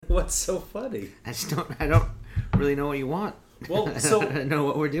What's so funny? I don't really know what you want. Well, so I don't know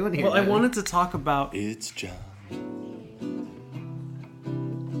what we're doing here. Well, I wanted to talk about. It's John.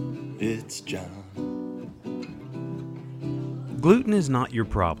 It's John. Gluten is not your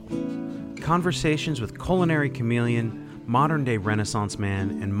problem. Conversations with culinary chameleon, modern-day Renaissance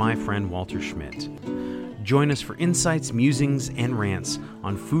man, and my friend Walter Schmidt. Join us for insights, musings, and rants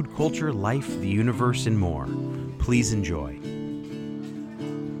on food culture, life, the universe, and more. Please enjoy.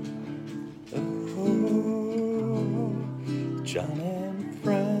 Oh, John and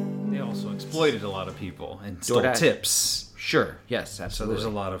friends. They also exploited a lot of people and stole DoorDash. tips. Sure. Yes, So absolutely. there's a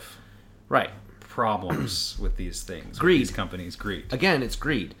lot of Right. problems with these things. Greed. With these companies. Greed. Again, it's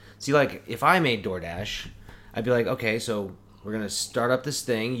greed. See, like, if I made DoorDash, I'd be like, okay, so we're going to start up this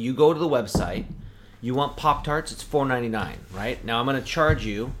thing. You go to the website. You want Pop-Tarts? It's $4.99, right? Now I'm going to charge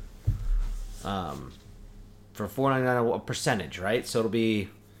you for $4.99 a percentage, right? So it'll be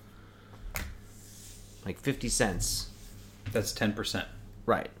like 50 cents. That's 10%.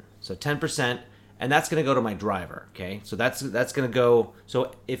 Right. So 10%, and that's going to go to my driver, okay? So that's going to go.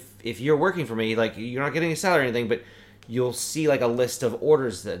 So if you're working for me, like, you're not getting a salary or anything, but you'll see like a list of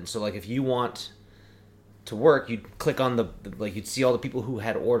orders then. So like if you want to work, you'd click on the like, you'd see all the people who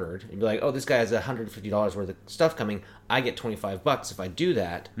had ordered and be like, oh, this guy has $150 worth of stuff coming. I get $25 if I do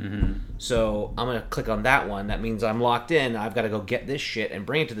that. Mm-hmm. So I'm gonna click on that one. That means I'm locked in. I've got to go get this shit and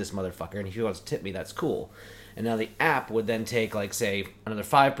bring it to this motherfucker. And if he wants to tip me, that's cool. And now the app would then take, like, say, another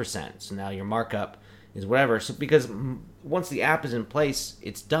 5%. So now your markup is whatever. So because once the app is in place,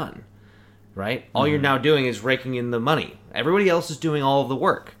 it's done, right? All you're now doing is raking in the money. Everybody else is doing all of the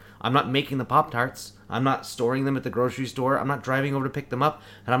work. I'm not making the Pop-Tarts. I'm not storing them at the grocery store. I'm not driving over to pick them up.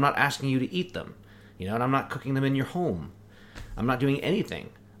 And I'm not asking you to eat them. You know, and I'm not cooking them in your home. I'm not doing anything.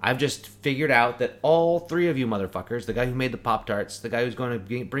 I've just figured out that all three of you motherfuckers, the guy who made the Pop-Tarts, the guy who's going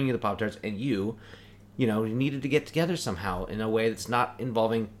to bring you the Pop-Tarts, and you know, needed to get together somehow in a way that's not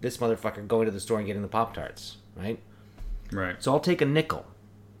involving this motherfucker going to the store and getting the Pop-Tarts, right? Right. So I'll take a nickel,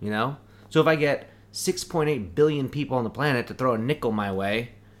 you know? So if I get 6.8 billion people on the planet to throw a nickel my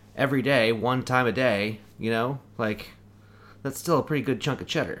way every day, one time a day, you know, like, that's still a pretty good chunk of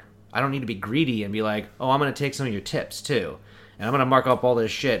cheddar. I don't need to be greedy and be like, oh, I'm going to take some of your tips too, and I'm going to mark up all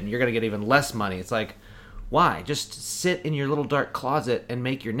this shit, and you're going to get even less money. It's like, why? Just sit in your little dark closet and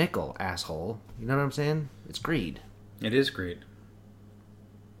make your nickel, asshole. You know what I'm saying? It's greed. It is greed.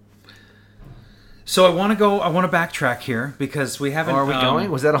 So I want to backtrack here because we haven't... Oh, are we going?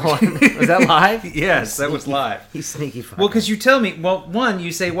 Was that all? Was that live? Yes, that was live. He's sneaky fucker. Well, because you tell me... Well, one,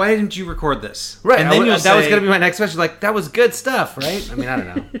 you say, why didn't you record this? Right. And then that was going to be my next question. Like, that was good stuff, right? I mean, I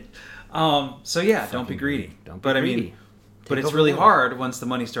don't know. So yeah, don't be greedy. Don't be greedy. I mean, but Take it's over really the world. hard once the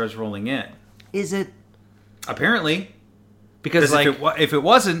money starts rolling in. Is it? Apparently. Because, like... if it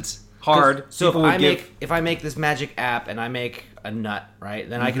wasn't hard, so people would if I make this magic app and I make a nut, right,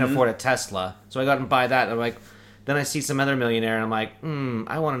 then I can afford a Tesla. So I go out and buy that, and I'm like... Then I see some other millionaire, and I'm like,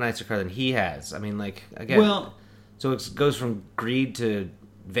 I want a nicer car than he has. I mean, like, again... Well... So it goes from greed to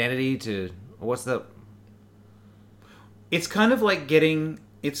vanity to... What's the... It's kind of like getting...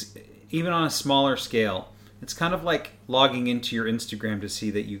 It's even on a smaller scale... It's kind of like logging into your Instagram to see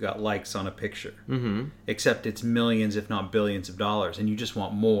that you got likes on a picture. Mm-hmm. Except it's millions, if not billions of dollars. And you just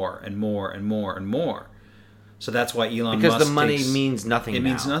want more and more and more and more. So that's why Elon Musk Because the money means nothing now. It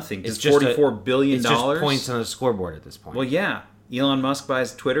means nothing. It's just just $44 billion. It's just points on a scoreboard at this point. Well, yeah. Elon Musk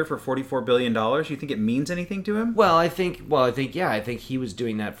buys Twitter for $44 billion. You think it means anything to him? I think he was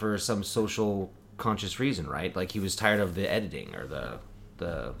doing that for some social conscious reason, right? Like, he was tired of the editing or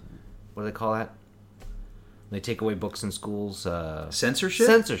the what do they call that? They take away books in schools. Censorship?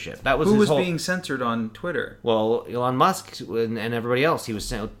 Censorship. That was Who his was whole... being censored on Twitter? Well, Elon Musk and everybody else. He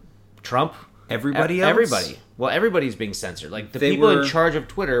was Trump. Everybody else? Everybody. Well, everybody's being censored. Like, the people in charge of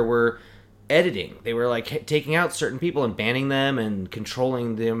Twitter were editing. They were, like, taking out certain people and banning them and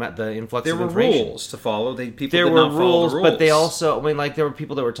controlling the influx of information. There were rules to follow. There were rules, but they also... I mean, like, there were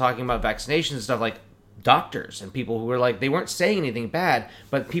people that were talking about vaccinations and stuff, like doctors and people who were like, they weren't saying anything bad,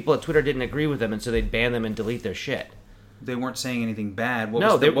 but people at Twitter didn't agree with them, and so they'd ban them and delete their shit. They weren't saying anything bad.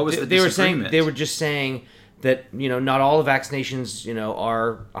 What was the disagreement? They were just saying that, you know, not all the vaccinations, you know,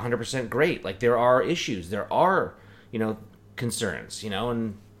 are 100% great. Like, there are issues, there are, you know, concerns, you know,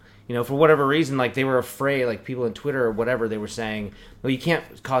 and, you know, for whatever reason, like, they were afraid, like, people on Twitter or whatever, they were saying, well, you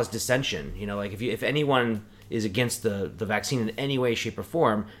can't cause dissension, you know, like, if anyone is against the vaccine in any way, shape, or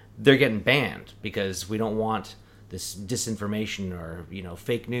form, they're getting banned because we don't want this disinformation or, you know,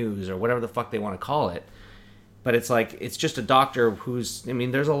 fake news or whatever the fuck they want to call it. But it's like, it's just a doctor who's, I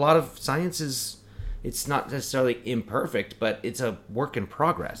mean, there's a lot of science is it's not necessarily imperfect, but it's a work in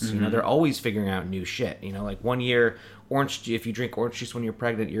progress. You know, they're always figuring out new shit. You know, like one year, if you drink orange juice when you're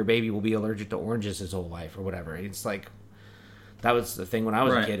pregnant, your baby will be allergic to oranges his whole life or whatever. It's like, that was the thing when I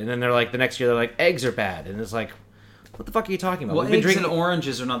was a kid. And then they're like, the next year, they're like, eggs are bad. And it's like, what the fuck are you talking about? Well, eggs and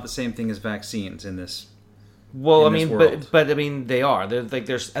oranges are not the same thing as vaccines in this. Well, in this world. but I mean, they are. They're like,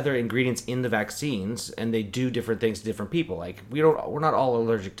 there's other ingredients in the vaccines, and they do different things to different people. Like we're not all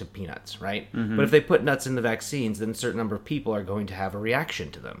allergic to peanuts, right? But if they put nuts in the vaccines, then a certain number of people are going to have a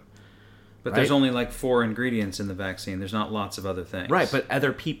reaction to them. But there's only like 4 ingredients in the vaccine. There's not lots of other things. Right, but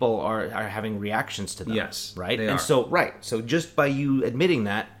other people are having reactions to them. Yes, right. they and are. So just by you admitting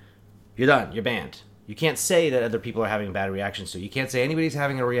that, you're done. You're banned. You can't say that other people are having bad reactions to it. You can't say anybody's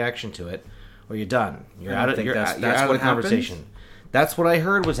having a reaction to it. Or you're done. You're out of the conversation. That's what I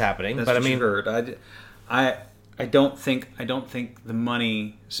heard was happening. That's but what I mean, you heard. I don't think the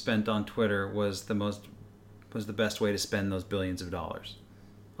money spent on Twitter was the best way to spend those billions of dollars.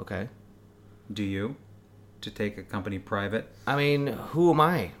 Okay. Do you? To take a company private? I mean, who am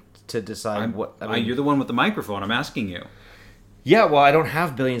I to decide what? I mean, you're the one with the microphone. I'm asking you. Yeah, well, I don't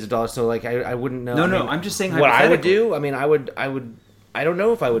have billions of dollars, so like I wouldn't know. No, I'm just saying what I would do. I mean, I would. I don't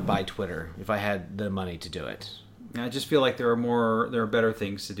know if I would buy Twitter if I had the money to do it. I just feel like there are better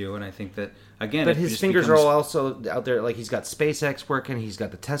things to do, and I think that again. But his fingers are all also out there. Like he's got SpaceX working, he's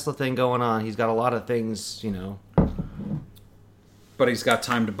got the Tesla thing going on, he's got a lot of things, you know. But he's got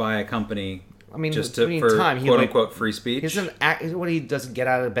time to buy a company. I mean, just for quote unquote free speech. He doesn't get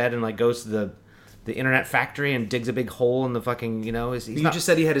out of bed and like goes to the internet factory and digs a big hole in the fucking, you know. Just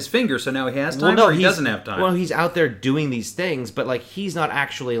said he had his finger, so now he has time. Well, no, he doesn't have time. Well, he's out there doing these things, but like he's not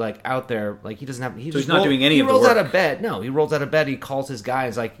actually like out there. Like he doesn't have. He's not doing any of the work. He rolls out of bed. No, he rolls out of bed. He calls his guy.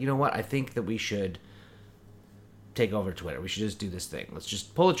 He's like, you know what? I think that we should take over Twitter. We should just do this thing. Let's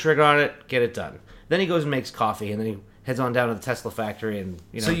just pull the trigger on it, get it done. Then he goes and makes coffee, and then he heads on down to the Tesla factory, and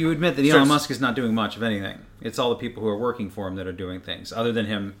you know. So you admit that Elon Musk is not doing much of anything. It's all the people who are working for him that are doing things, other than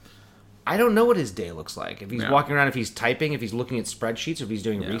him. I don't know what his day looks like. If he's walking around, if he's typing, if he's looking at spreadsheets, if he's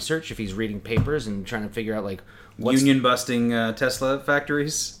doing research, if he's reading papers and trying to figure out like union busting Tesla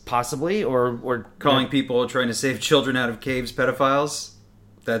factories, possibly, or calling people trying to save children out of caves, pedophiles.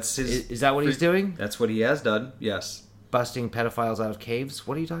 That's his. Is that what he's doing? That's what he has done. Yes, busting pedophiles out of caves.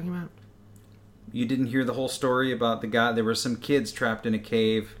 What are you talking about? You didn't hear the whole story about the guy. There were some kids trapped in a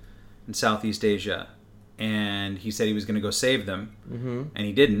cave in Southeast Asia. And he said he was going to go save them, and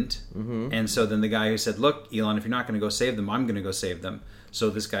he didn't. And so then the guy who said, look, Elon, if you're not going to go save them, I'm going to go save them. So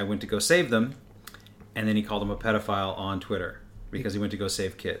this guy went to go save them, and then he called him a pedophile on Twitter because he went to go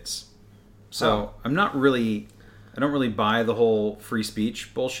save kids. So I don't really buy the whole free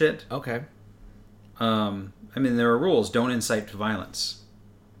speech bullshit. Okay. I mean, there are rules. Don't incite to violence.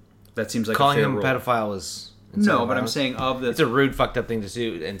 That seems like calling a fair him rule. A pedophile is... No, but I'm saying it's a rude, fucked up thing to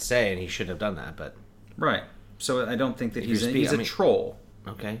do and say, and he shouldn't have done that, but... Right. So I don't think that he's a troll.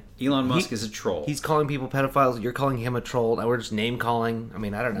 Okay. Elon Musk is a troll. He's calling people pedophiles. You're calling him a troll. Now we're just name calling. I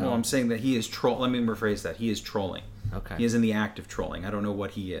mean, I don't know. No, I'm saying that he is troll. Let me rephrase that. He is trolling. Okay. He is in the act of trolling. I don't know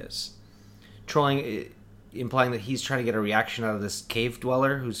what he is. Trolling, implying that he's trying to get a reaction out of this cave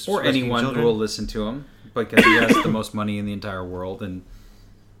dweller who's or anyone who will listen to him because he has the most money in the entire world and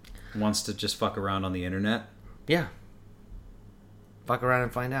wants to just fuck around on the internet. Yeah. Fuck around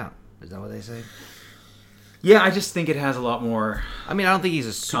and find out. Is that what they say? Yeah, I just think it has a lot more. I mean, I don't think he's a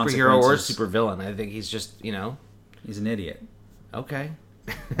superhero or a supervillain. I think he's just, you know, he's an idiot. Okay.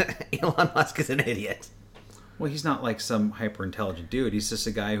 Elon Musk is an idiot. Well, he's not like some hyper intelligent dude. He's just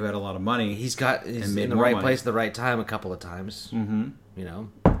a guy who had a lot of money. He's in the right place at the right time a couple of times. Mm-hmm. You know.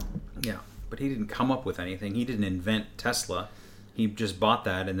 Yeah, but he didn't come up with anything. He didn't invent Tesla. He just bought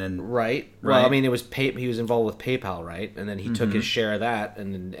that and then right. Well, I mean, it was he was involved with PayPal, right? And then he took his share of that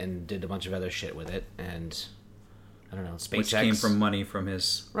and did a bunch of other shit with it. And I don't know, SpaceX, which came from money from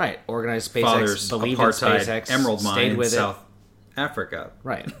his organized SpaceX, father's believed in apartheid SpaceX, emerald mine stayed in with South Africa,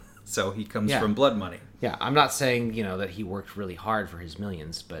 right? So he comes from blood money. Yeah, I'm not saying that he worked really hard for his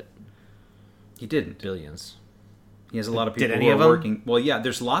millions, but he didn't. Billions. He has a lot of people who are working. Well, yeah,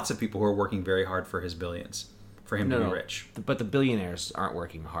 there's lots of people who are working very hard for his billions. For him to be rich. But the billionaires aren't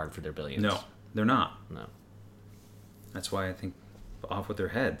working hard for their billions. No, they're not. No. That's why I think off with their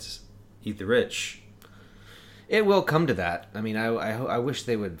heads. Eat the rich. It will come to that. I mean, I wish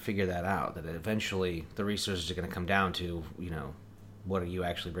they would figure that out, that eventually the resources are going to come down to, what are you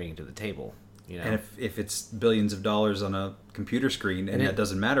actually bringing to the table? And if it's billions of dollars on a computer screen and that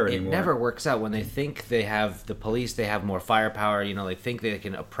doesn't matter anymore. It never works out. When they think they have the police, they have more firepower, they think they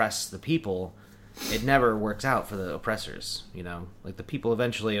can oppress the people. It never works out for the oppressors, Like the people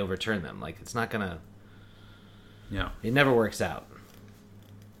eventually overturn them. Like it's not gonna. Yeah. It never works out.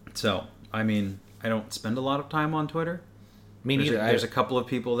 So, I mean, I don't spend a lot of time on Twitter. Me neither. There's a couple of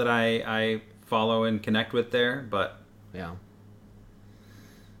people that I follow and connect with there, but Yeah.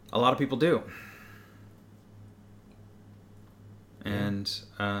 a lot of people do. And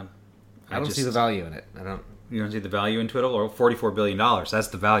I don't see the value in it. I don't. You don't see the value in Twitter? Or $44 billion. That's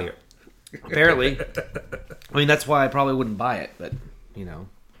the value. Apparently. I mean, that's why I probably wouldn't buy it, but, you know.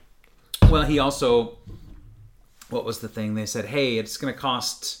 Well, he also... What was the thing? They said, hey, it's going to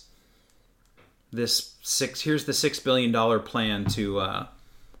cost this here's the $6 billion plan to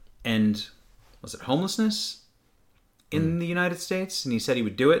end, was it homelessness in the United States? And he said he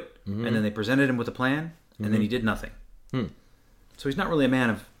would do it. And then they presented him with a plan. And then he did nothing. So he's not really a man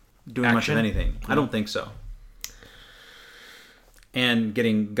of doing much of anything. I don't think so. And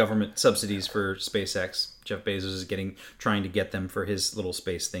getting government subsidies for SpaceX. Jeff Bezos is trying to get them for his little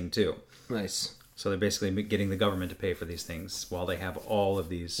space thing too. Nice. So they're basically getting the government to pay for these things while they have all of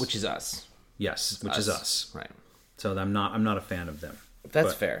these. Which is us. Yes, which is us. Right. So I'm not a fan of them.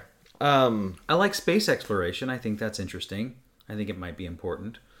 That's fair. I like space exploration. I think that's interesting. I think it might be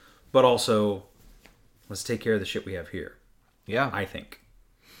important. But also, let's take care of the shit we have here. Yeah. I think.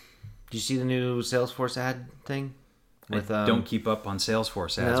 Did you see the new Salesforce ad thing? I don't keep up on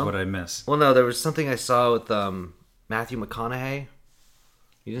Salesforce ads. No? What did I miss? Well, no, there was something I saw with Matthew McConaughey.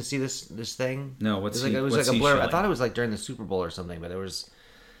 You didn't see this thing? No, it was like a blurb. showing? I thought it was like during the Super Bowl or something, but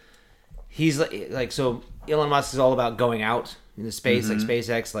he's like so Elon Musk is all about going out into space, like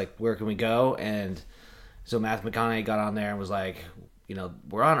SpaceX, like where can we go? And so Matthew McConaughey got on there and was like, you know,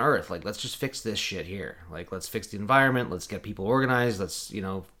 we're on Earth, like let's just fix this shit here. Like let's fix the environment, let's get people organized, let's, you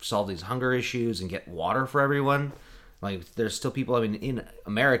know, solve these hunger issues and get water for everyone. Like there's still people, I mean, in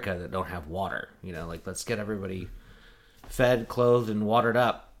America that don't have water, you know, like let's get everybody fed, clothed, and watered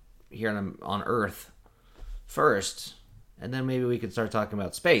up here on Earth first, and then maybe we could start talking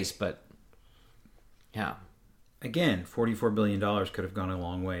about space. But yeah, again, $44 billion could have gone a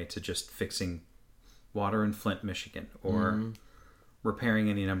long way to just fixing water in Flint, Michigan, or repairing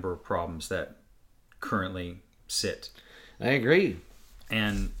any number of problems that currently sit. I agree.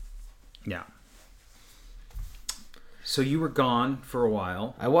 And yeah. So you were gone for a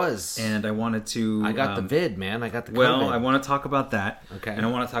while. I was. And I wanted to... I got the vid, man. I got the COVID. Well, I want to talk about that. Okay. And I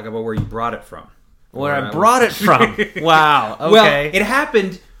want to talk about where you brought it from. Where I brought it from? Wow. Okay. Well, it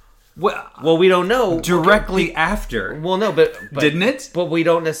happened... Well, we don't know. Directly after. Well, no, but... Didn't it? But we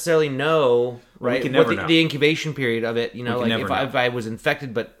don't necessarily know, right? We can never know. The incubation period of it, you know, like if I was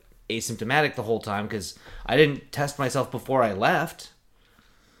infected but asymptomatic the whole time, because I didn't test myself before I left.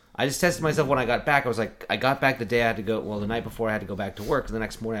 I just tested myself when I got back. I got back the day I had to go, the night before I had to go back to work. And the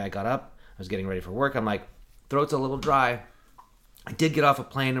next morning I got up, I was getting ready for work. I'm like, throat's a little dry. I did get off a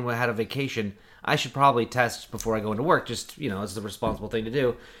plane and I had a vacation. I should probably test before I go into work. Just, you know, it's the responsible thing to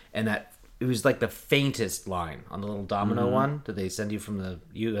do. And that, it was like the faintest line on the little domino one that they send you from the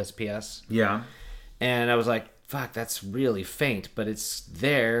USPS. Yeah. And I was like, fuck, that's really faint, but it's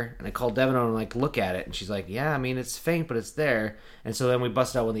there. And I called Devin and I'm like, look at it. And she's like, yeah, I mean, it's faint, but it's there. And so then we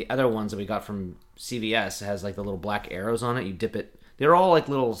busted out one of the other ones that we got from CVS. It has like the little black arrows on it. You dip it. They're all like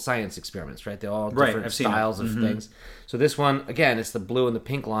little science experiments, right? They're all different styles of things. So this one, again, it's the blue and the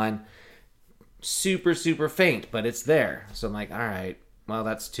pink line. Super, super faint, but it's there. So I'm like, all right, well,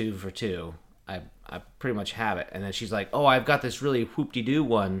 that's 2 for 2. I pretty much have it. And then she's like, oh, I've got this really whoop-de-doo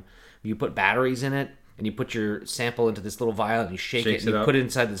one. You put batteries in it. And you put your sample into this little vial and you shake it, and you put it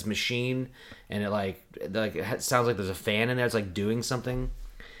inside this machine, and it sounds like there's a fan in there. It's like doing something,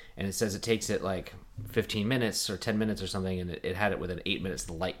 and it says it takes it like 15 minutes or 10 minutes or something, and it had it within 8 minutes.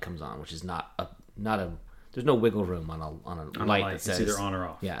 The light comes on, which is not a. There's no wiggle room on a light that says it's either on or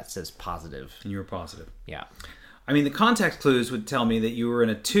off. Yeah, it says positive. And you were positive. Yeah. I mean, the context clues would tell me that you were in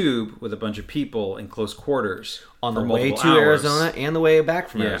a tube with a bunch of people in close quarters on the for way to hours. Arizona and the way back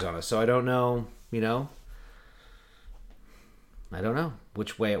from Arizona. So I don't know. You know, I don't know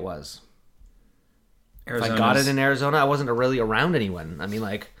which way it was. If I got it in Arizona, I wasn't really around anyone. I mean,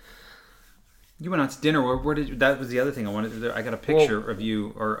 like, you went out to dinner. Where did you, that was the other thing I wanted. I got a picture of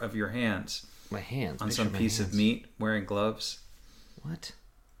you or of your hands. My hands on some piece of meat, wearing gloves. What?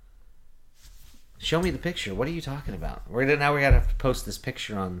 Show me the picture. What are you talking about? Now we gotta have to post this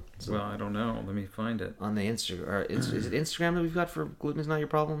picture on. Well, I don't know. Let me find it on the Instagram. Or is it Instagram that we've got for Gluten Is Not Your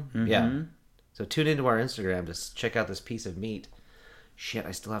Problem? Yeah. So tune into our Instagram to check out this piece of meat. Shit,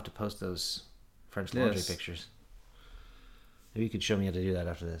 I still have to post those French laundry pictures. Maybe you could show me how to do that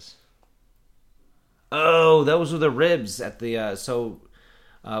after this. Oh, those were the ribs at the...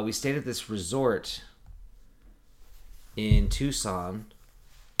 we stayed at this resort in Tucson.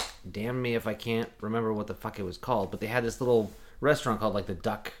 damn me if I can't remember what the fuck it was called, but they had this little restaurant called like the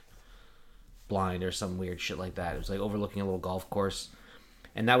Duck Blind or some weird shit like that. It was like overlooking a little golf course,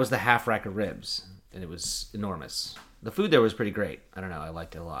 and that was the half rack of ribs, and it was enormous. The food there was pretty great. I don't know, I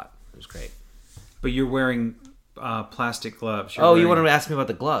liked it a lot. It was great. But you're wearing plastic gloves. You wanted to ask me about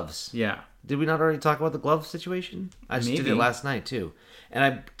the gloves? Yeah. Did we not already talk about the glove situation? I just did Maybe. it last night too. And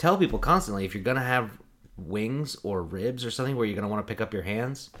I tell people constantly, if you're gonna have wings or ribs or something where you're gonna want to pick up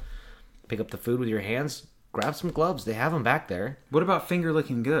the food with your hands, grab some gloves. They have them back there. What about finger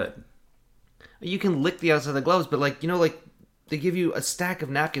licking good? You can lick the outside of the gloves, but like they give you a stack of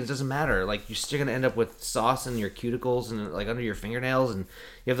napkins. Doesn't matter. Like you're still gonna end up with sauce in your cuticles and like under your fingernails, and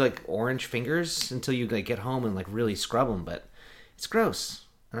you have like orange fingers until you like get home and like really scrub them. But it's gross.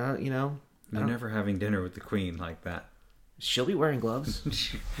 You're never having dinner with the queen like that. She'll be wearing gloves.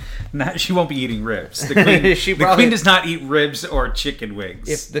 She won't be eating ribs. The queen, the queen does not eat ribs or chicken wings.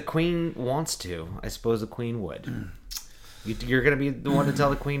 If the queen wants to, I suppose the queen would. You're going to be the one to tell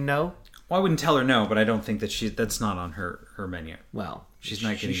the queen no? Well, I wouldn't tell her no, but I don't think that's not on her menu. Well, she's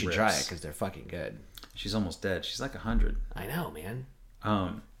not getting she should ribs. try it because they're fucking good. She's almost dead. She's like 100. I know, man.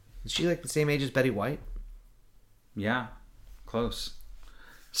 Is she like the same age as Betty White? Yeah, close.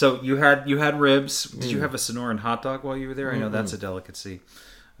 So you had ribs. Did you have a Sonoran hot dog while you were there? I know that's a delicacy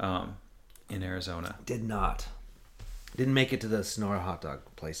in Arizona. Did not. Didn't make it to the Sonora hot dog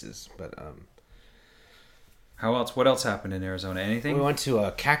places, but How else? What else happened in Arizona? Anything? we went to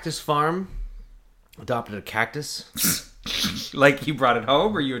a cactus farm. Adopted a cactus. Like you brought it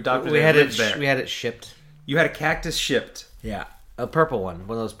home, or you adopted We it had and it. lived there? We had it shipped. You had a cactus shipped. Yeah, a purple one.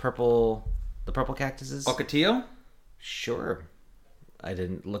 One of those purple cactuses. Ocotillo? Sure. I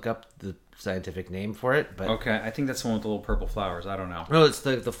didn't look up the scientific name for it, but Okay, I think that's the one with the little purple flowers. I don't know. no, it's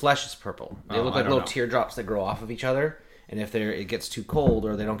the flesh is purple. They Oh, look I like don't little know. teardrops that grow off of each other. And if it gets too cold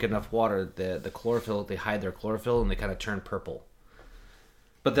or they don't get enough water, the chlorophyll, they hide their chlorophyll and they kind of turn purple.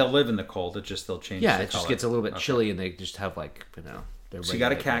 But they'll live in the cold. They'll change. Yeah, the it just color. gets a little bit Okay. chilly and they just have like They're So you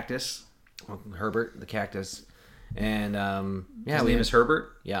got a regulated. cactus. Herbert the cactus, and His name is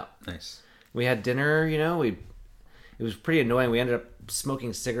Herbert. yeah. Nice. We had dinner. It was pretty annoying. We ended up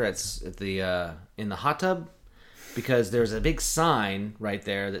smoking cigarettes at the in the hot tub because there's a big sign right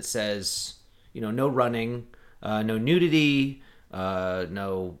there that says, no running, no nudity,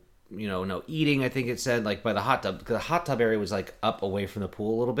 no eating. I think it said like by the hot tub because the hot tub area was like up away from the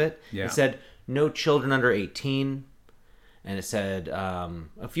pool a little bit. Yeah. It said no children under 18, and it said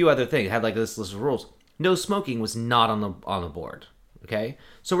a few other things. It had like this list of rules. No smoking was not on the board. Okay,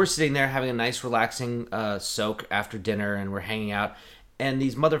 so we're sitting there having a nice, relaxing soak after dinner, and we're hanging out. And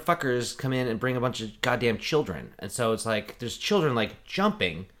these motherfuckers come in and bring a bunch of goddamn children, and so it's like there's children like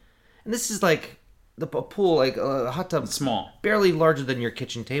jumping, and this is like a pool, like a hot tub, Small. barely larger than your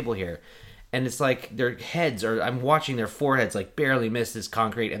kitchen table here, and it's like their heads are. I'm watching their foreheads like barely miss this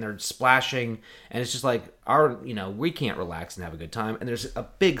concrete, and they're splashing, and it's just like we can't relax and have a good time. And there's a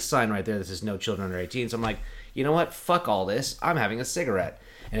big sign right there that says no children under 18. So I'm like, you know what? Fuck all this. I'm having a cigarette.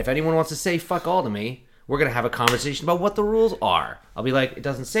 And if anyone wants to say fuck all to me, we're going to have a conversation about what the rules are. I'll be like, it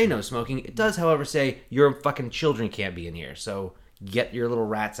doesn't say no smoking. It does, however, say your fucking children can't be in here. So get your little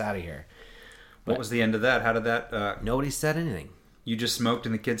rats out of here. What was the end of that? How did that? Nobody said anything. You just smoked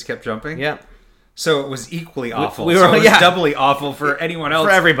and the kids kept jumping? Yeah. So it was equally awful. we So were- it was yeah. doubly awful for anyone else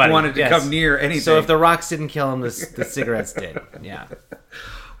For everybody. who wanted to yes. come near anything. So if the rocks didn't kill him, the cigarettes did. Yeah.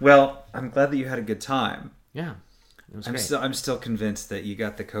 Well, I'm glad that you had a good time. Yeah. It was I'm great. I'm still convinced that you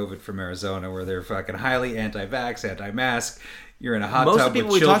got the COVID from Arizona, where they're fucking highly anti-vax, anti-mask. You're in a hot Most tub of the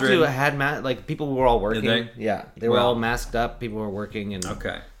people with we talked children. to had like people who were all working. Did they? Yeah, they were Well- all masked up. People were working, and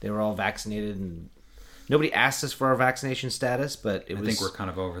Okay. they were all vaccinated. And nobody asked us for our vaccination status, but it I was. think we're kind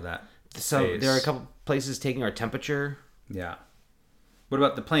of over that. so phase. there are a couple places taking our temperature. Yeah. What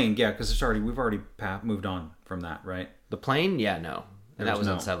about the plane? Yeah, because we've already moved on from that, right? The plane, yeah, no, and that was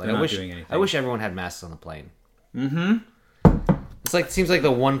no- unsettling. they're I not wish doing anything. I wish everyone had masks on the plane. Mm-hmm. It seems like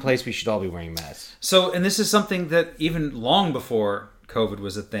the one place we should all be wearing masks. So, and this is something that even long before COVID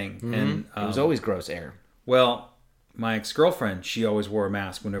was a thing, and It was always gross air. well, my ex-girlfriend, she always wore a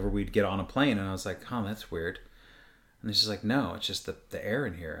mask whenever we'd get on a plane, and I was like, "Huh, that's weird." And she's like, "No, it's just the air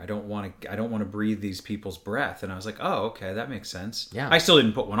in here. I don't want to breathe these people's breath." And I was like, "Oh, okay, that makes sense." Yeah. I still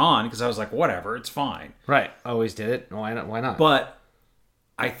didn't put one on because I was like, "Whatever, it's fine." Right. Always did it. Why not? Why not? But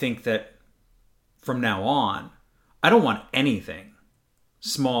I think that from now on, I don't want anything,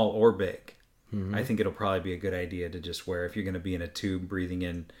 small or big. I think it'll probably be a good idea to just wear, if you're going to be in a tube breathing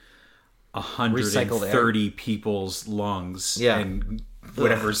in Recycled 130 people's lungs Yeah. and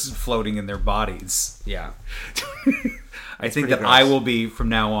whatever's floating in their bodies. yeah. I think pretty that I gross. will be from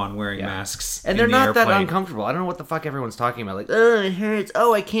now on wearing Yeah. masks. And in they're the not that airplane. uncomfortable. I don't know what the fuck everyone's talking about. Like, oh, it hurts.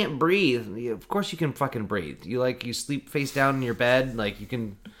 Oh, I can't breathe. Yeah, of course you can fucking breathe. You sleep face down in your bed. Like, you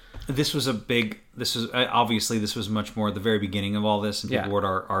can. This was obviously this was much more at the very beginning of all this, and people Yeah. would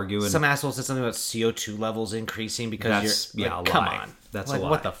argue. And Some asshole said something about CO2 levels increasing because you're. Like, a come lie. on. That's like, a lie.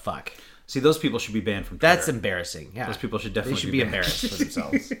 what the fuck? See, those people should be banned from Twitter. That's embarrassing. Yeah. Those people should definitely They should be be banned. embarrassed for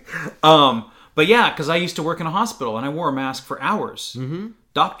themselves. But yeah, because I used to work in a hospital and I wore a mask for hours. Mm-hmm.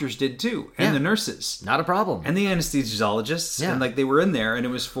 Doctors did too, and Yeah. the nurses, Not a problem. and the anesthesiologists, Yeah. and like they were in there, and it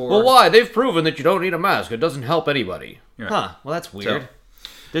was for. Well, why? They've proven that you don't need a mask. It doesn't help anybody. Right. Huh. Well, that's weird. So-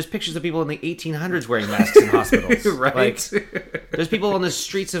 There's pictures of people in the 1800s wearing masks in hospitals. Right. Like, there's people on the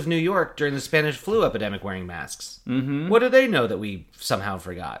streets of New York during the Spanish flu epidemic wearing masks. Mm-hmm. What do they know that we somehow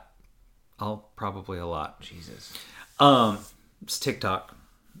forgot? Probably a lot. Jesus. It's TikTok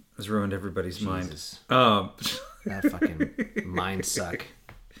has ruined everybody's Jesus. mind. That fucking mind suck.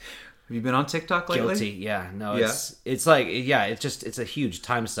 Have you been on TikTok lately? Guilty. Yeah. No, Yeah. it's like, yeah, it's a huge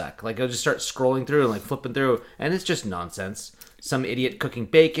time suck. Like, I'll just start scrolling through and like flipping through, and it's just nonsense. Some idiot cooking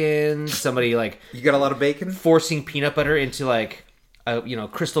bacon, somebody like You got a lot of bacon? forcing peanut butter into like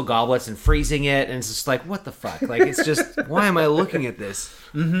crystal goblets and freezing it, and it's just like, what the fuck? Like, it's just, why am I looking at this?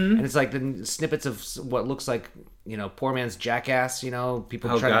 Mm-hmm. And it's like the snippets of what looks like poor man's Jackass. People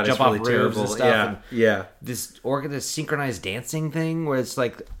Oh trying god, to jump it's really off roofs terrible. and stuff. Yeah, And yeah. this synchronized dancing thing where it's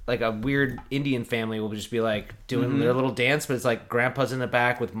like a weird Indian family will just be like doing their little dance, but it's like grandpa's in the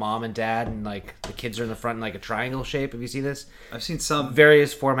back with mom and dad, and like the kids are in the front in like a triangle shape. Have you seen this? I've seen some.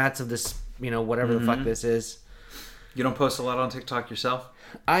 Various formats of this, whatever the fuck this is. You don't post a lot on TikTok yourself?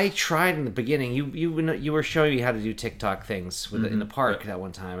 I tried in the beginning. You were showing me how to do TikTok things in the park that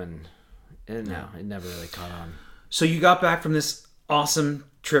one time, and no, it never really caught on. So you got back from this awesome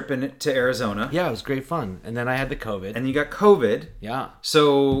trip to Arizona, Yeah, it was great fun, and then I had the COVID. and you got COVID. Yeah.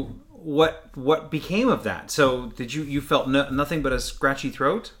 So what became of that? So did you felt nothing but a scratchy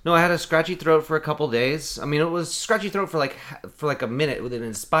throat? No, I had a scratchy throat for a couple days. I mean, it was scratchy throat for like a minute. It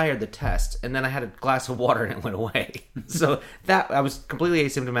inspired the test, and then I had a glass of water and it went away. So that I was completely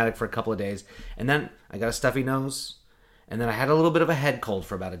asymptomatic for a couple of days, and then I got a stuffy nose, and then I had a little bit of a head cold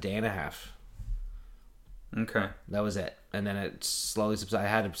for about a day and a half. Okay. That was it, and then it slowly subsided. I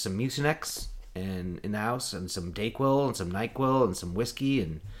had some Mucinex in the house, and some Dayquil, and some NyQuil, and some whiskey,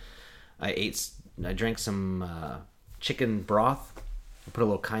 and I drank some chicken broth. I put a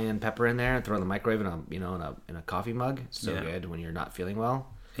little cayenne pepper in there and throw it in the microwave in a coffee mug. It's so Yeah. good when you're not feeling well.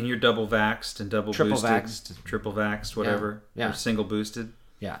 And you're double vaxxed and double Triple boosted, vaxxed. triple vaxxed, whatever. Yeah. Or single boosted.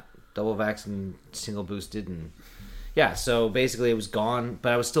 Yeah, double vax and single boosted, and yeah. So basically, it was gone,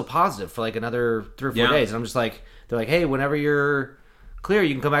 but I was still positive for like another 3 or 4 Yeah. days. And I'm just like, they're like, hey, whenever you're clear,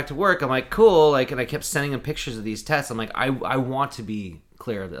 you can come back to work. I'm like, cool. Like, and I kept sending them pictures of these tests. I'm like, I want to be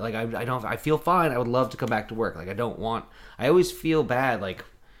clear of it. Like, I feel fine. I would love to come back to work. Like, I always feel bad. Like,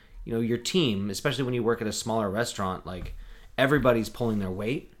 your team, especially when you work at a smaller restaurant, like everybody's pulling their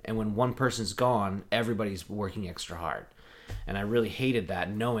weight, and when one person's gone, everybody's working extra hard. And I really hated that,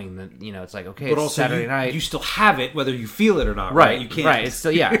 knowing that it's like, okay, But it's also, Saturday night. you still have it whether you feel it or not, right? You can't. Right. It's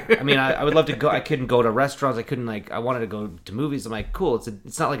still, yeah. I mean, I would love to go. I couldn't go to restaurants. I couldn't I wanted to go to movies. I'm like, cool.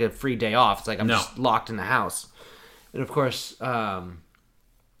 It's not like a free day off. It's like I'm just locked in the house. And of course,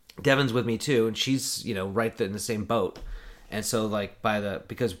 Devin's with me too, and she's right in the same boat. And so like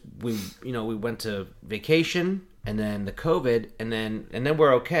because we went to vacation, and then the COVID, and then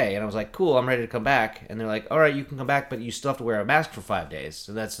we're okay. And I was like, cool, I'm ready to come back. And they're like, all right, you can come back, but you still have to wear a mask for 5 days.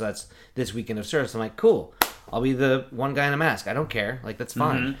 So that's this weekend of service. I'm like, cool, I'll be the one guy in a mask. I don't care. Like, that's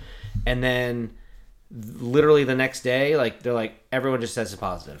fine. Mm-hmm. And then literally the next day, like, they're like, everyone just tested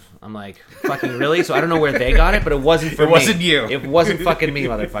positive. I'm like, fucking really? So I don't know where they got it, but it wasn't for me. It wasn't you. It wasn't fucking me,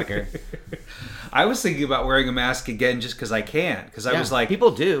 motherfucker. I was thinking about wearing a mask again just because I can. Because I was like,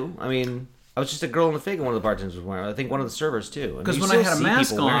 people do. I mean, I was just a girl in the fig, and one of the bartenders was wearing it. I think one of the servers too. because when I had a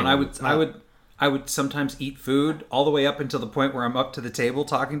mask on, I would sometimes eat food all the way up until the point where I'm up to the table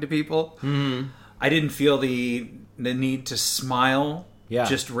talking to people. Mm-hmm. I didn't feel the need to smile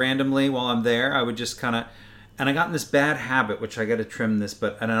just randomly while I'm there. I would just kind of, and I got in this bad habit, which I got to trim this,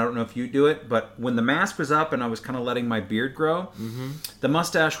 and I don't know if you do it, but when the mask was up and I was kind of letting my beard grow, the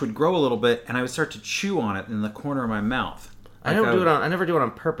mustache would grow a little bit, and I would start to chew on it in the corner of my mouth. I never do it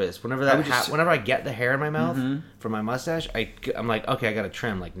on purpose. Whenever whenever I get the hair in my mouth from my mustache, I'm like, okay, I got to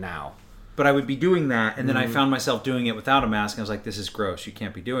trim like now. But I would be doing that, and then I found myself doing it without a mask. And I was like, "This is gross. You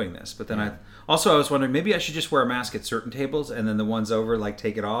can't be doing this." But then I was wondering, maybe I should just wear a mask at certain tables, and then the ones over, like,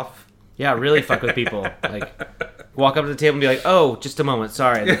 take it off. Yeah, really fuck with people. Like, walk up to the table and be like, "Oh, just a moment,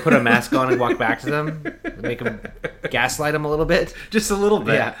 sorry." They put a mask on and walk back to them, make them gaslight them a little bit. Just a little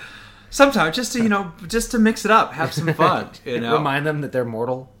bit. Yeah. Sometimes, just to just to mix it up, have some fun. Remind them that they're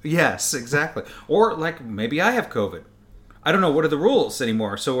mortal. Yes, exactly. Or like maybe I have COVID. I don't know. What are the rules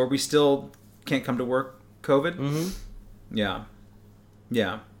anymore? So are we still can't come to work? COVID. Mm-hmm. Yeah.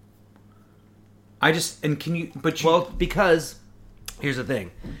 Yeah. I just can you? But you. Well, because here's the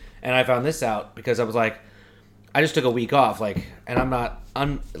thing, and I found this out because I was like, I just took a week off, like, and I'm not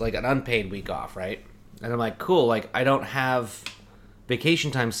like an unpaid week off, right? And I'm like, cool, like I don't have vacation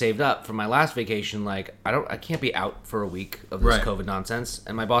time saved up from my last vacation. Like I can't be out for a week of this COVID nonsense.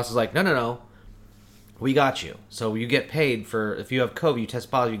 And my boss is like, no, we got you. So you get paid for if you have COVID, you test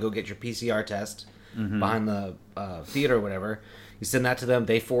positive, you go get your PCR test behind the theater or whatever. You send that to them.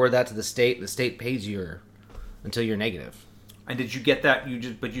 They forward that to the state. The state pays you until you're negative. And did you get that?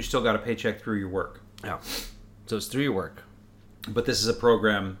 But you still got a paycheck through your work. Yeah. So it's through your work. But this is a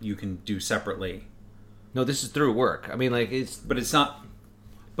program you can do separately. No, this is through work. I mean, like it's. But it's not.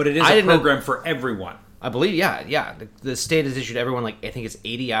 But it is a program for everyone. I believe, yeah. The state has issued everyone like I think it's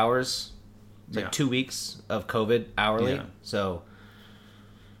 80 hours. It's like 2 weeks of COVID hourly. Yeah. So.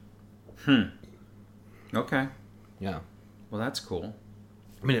 Okay. Yeah. Well, that's cool.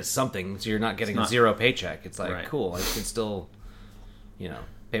 I mean, it's something. So you're not getting a zero paycheck. It's like cool. I can still,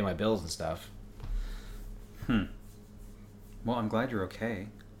 pay my bills and stuff. Well, I'm glad you're okay.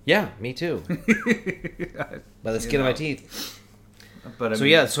 Yeah, me too. By the skin of my teeth. But so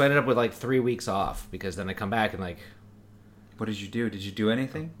I ended up with like 3 weeks off because then I come back and like. What did you do? Did you do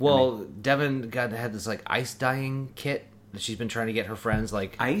anything? Well, Devin had this like ice dyeing kit that she's been trying to get her friends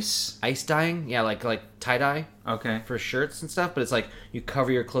like ice dyeing. Yeah, like tie dye. Okay. For shirts and stuff, but it's like you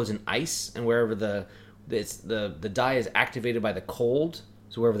cover your clothes in ice, and wherever the dye is activated by the cold.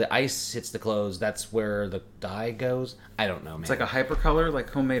 So wherever the ice hits the clothes, that's where the dye goes. I don't know, man. It's like a hypercolor, like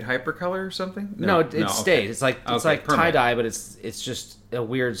homemade hypercolor or something. No, it stayed. It's like permanent. tie dye, but it's just a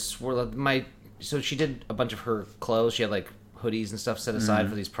weird swirl. So she did a bunch of her clothes. She had like hoodies and stuff set aside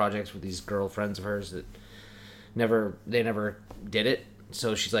for these projects with these girlfriends of hers that never did it.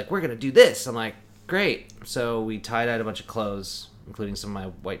 So she's like, "We're gonna do this." I'm like, "Great!" So we tie dyed a bunch of clothes, including some of my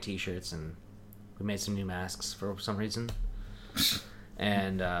white T-shirts, and we made some new masks for some reason.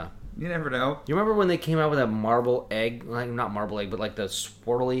 And you never know. You remember when they came out with a marble egg? Like not marble egg, but like the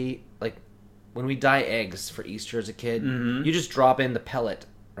swirly, like when we dye eggs for Easter as a kid, you just drop in the pellet,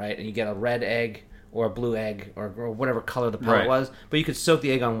 right? And you get a red egg or a blue egg or whatever color the pellet was. But you could soak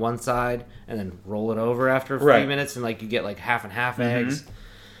the egg on one side and then roll it over after a few minutes, and like you get like half and half eggs.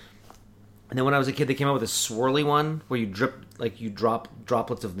 And then when I was a kid, they came out with a swirly one where you drop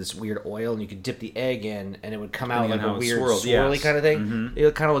droplets of this weird oil, and you could dip the egg in, and it would come out like a weird swirly kind of thing.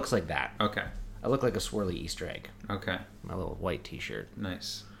 It kind of looks like that. Okay. I look like a swirly Easter egg. Okay. My little white T-shirt.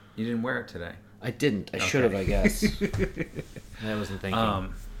 Nice. You didn't wear it today. I didn't. I should have, I guess. I wasn't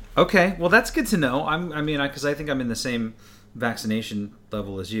thinking. Okay. Well, that's good to know. Because I think I'm in the same vaccination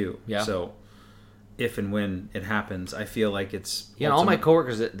level as you. Yeah. So, if and when it happens, I feel like it's... Yeah, all my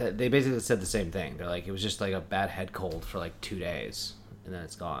coworkers, they basically said the same thing. They're like, it was just like a bad head cold for like 2 days, and then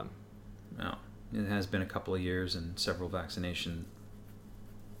it's gone. No. It has been a couple of years and several vaccination.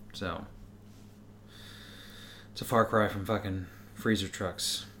 So, it's a far cry from fucking freezer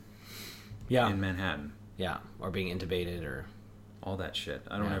trucks in Manhattan. Yeah, or being intubated or... all that shit.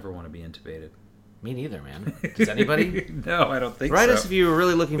 I don't ever want to be intubated. Me neither, man. Does anybody? No, I don't think so. Write us if you were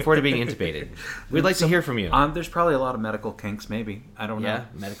really looking forward to being intubated. We'd like to hear from you. There's probably a lot of medical kinks, maybe. I don't know. Yeah,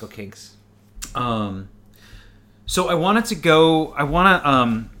 medical kinks. So I wanted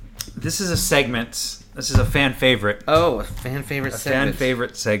to this is a segment. This is a fan favorite. Oh, a fan favorite segment. Fan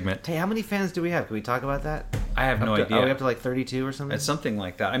favorite segment. Hey, how many fans do we have? Can we talk about that? I have no idea. Are we up to like 32 or something? It's something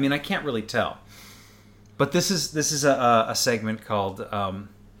like that. I mean, I can't really tell. But this is a segment called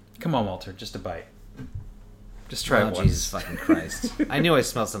come on, Walter, just a bite. Just try it once. Jesus fucking Christ. I knew I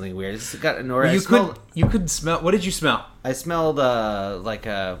smelled something weird. It's got an aura. You could smell. What did you smell? I smelled like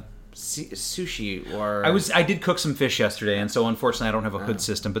a sushi or... I did cook some fish yesterday, and so unfortunately I don't have a hood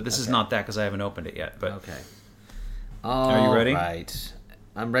system, but this is not that because I haven't opened it yet. But okay. Are you ready? Right.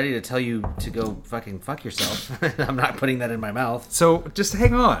 I'm ready to tell you to go fucking fuck yourself. I'm not putting that in my mouth. So just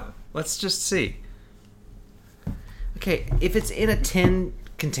hang on. Let's just see. Okay, if it's in a tin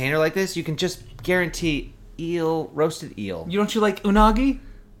container like this, you can just guarantee roasted eel. Don't you like unagi?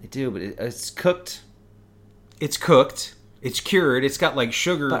 I do, but it's cooked. It's cooked. It's cured. It's got like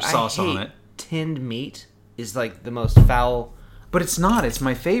sugar sauce on it. Tinned meat is like the most foul. But it's not. It's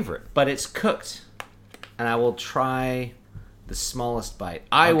my favorite. But it's cooked. And I will try the smallest bite.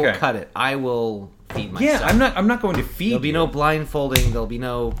 I will Okay. cut it. I will feed myself. Yeah, I'm not going to feed There'll be you. no blindfolding. There'll be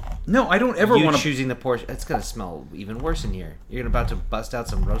no No, I don't ever you want to. choosing the portion. It's gonna smell even worse in here. You're about to bust out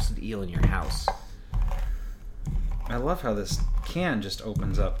some roasted eel in your house. I love how this can just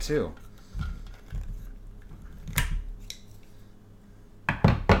opens up too.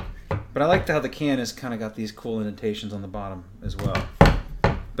 But I like how the can has kind of got these cool indentations on the bottom as well.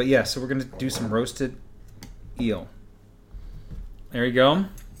 But yeah, so we're going to do some roasted eel. There you go.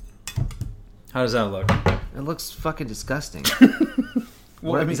 How does that look? It looks fucking disgusting.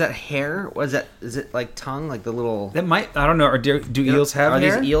 Well, What I mean, is that hair? What is that? Is it like tongue? Like the little? that might, I don't know, or do eels have Are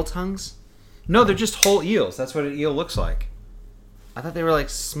hair? these eel tongues? No, they're just whole eels. That's what an eel looks like. I thought they were like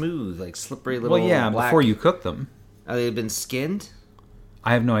smooth, like slippery little. Well, yeah, black. before you cook them. Are they been skinned?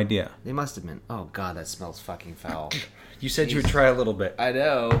 I have no idea. They must have been. Oh god, that smells fucking foul. You said you would try a little bit. I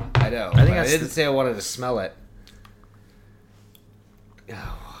know. I think that's I didn't the- say I wanted to smell it.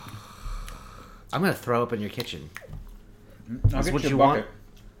 I'm gonna throw up in your kitchen. I'll get what you a you bucket. want?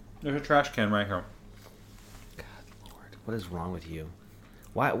 There's a trash can right here. God Lord, what is wrong with you?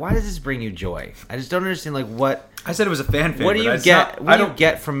 Why does this bring you joy? I just don't understand. Like what? I said it was a fan favorite. What do you It's get? not- What I do you don't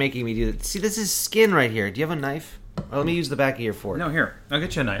get from making me do that? See, this is skin right here. Do you have a knife? Or let me use the back of your fork. No, here. I'll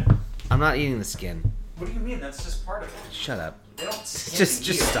get you a knife. I'm not eating the skin. What do you mean? That's just part of it. Shut up. They don't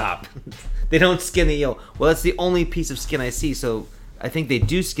Just stop. They don't skin the eel. Well, that's the only piece of skin I see. So I think they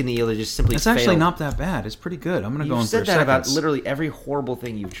do skin the eel. They just simply. It's actually failed. not that bad. It's pretty good. I'm gonna go You in said for that about seconds. literally every horrible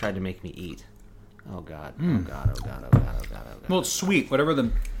thing you've tried to make me eat. Oh god. Oh god. Oh god. Oh god. Oh god. Oh god. Well, it's sweet. Whatever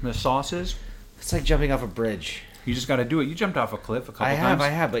the sauce is, It's like jumping off a bridge. you just got to do it. You jumped off a cliff a couple I times.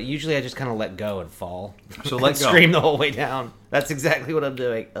 have, but usually I just kind of let go and fall. So let And go. Scream the whole way down. That's exactly what I'm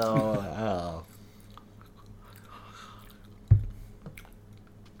doing. Oh.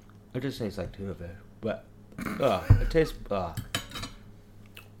 It just tastes like tuna fish, but it tastes.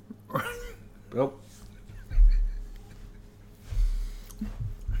 Nope.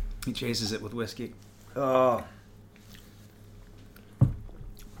 He chases it with whiskey. Oh.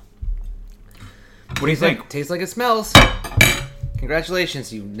 What do you think? Tastes like it smells.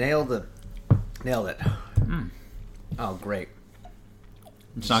 Congratulations, you nailed it. Oh, great.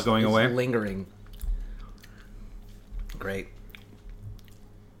 It's not going It's away. lingering. Great.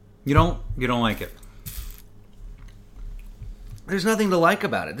 You don't like it. There's nothing to like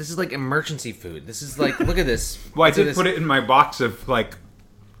about it. This is like emergency food. This is like, look at this. Well, I Look at did this. put it in my box of like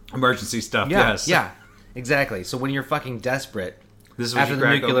emergency stuff. Yeah, yes. yeah, exactly. So when you're fucking desperate This is what after you the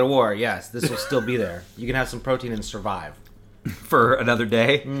crack nuclear open war, yes, this will still be there. You can have some protein and survive. for another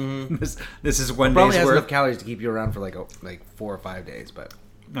day. Mm-hmm. This is one Probably day's has worth. enough calories to keep you around for like 4 or 5 days. But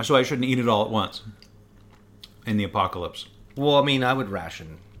That's why I shouldn't eat it all at once. In the apocalypse. well, I mean, I would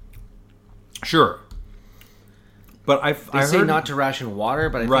ration. Sure. But I They say heard not to ration water,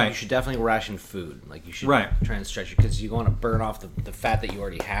 but I think Right. you should definitely ration food. Like you should Right. try and stretch it because you want to burn off the fat that you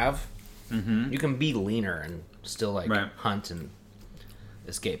already have. Mm-hmm. You can be leaner and still like Right. hunt and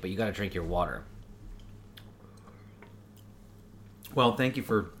escape, but you got to drink your water. Well, thank you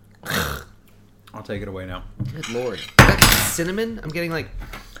for. I'll take it away now. Good lord, is that cinnamon? I'm getting like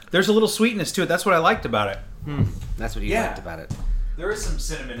There's a little sweetness to it. That's what I liked about it. that's what you Yeah. liked about it. There is some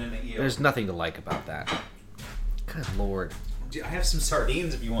cinnamon in the eel. There's nothing to like about that. Good lord. I have some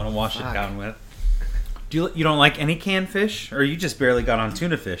sardines if you want to wash Fuck. it down with. You don't like any canned fish, or you just barely got on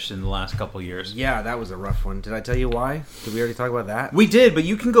tuna fish in the last couple years? Yeah, that was a rough one. Did I tell you why? Did we already talk about that? We did, but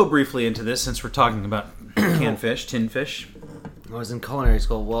you can go briefly into this since we're talking about canned fish, tin fish. I was in culinary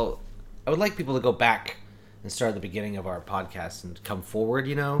school. Well, I would like people to go back and start at the beginning of our podcast and come forward,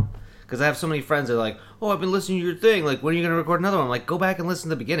 you know? Because I have so many friends that are like, oh, I've been listening to your thing. Like, when are you going to record another one? I'm like, go back and listen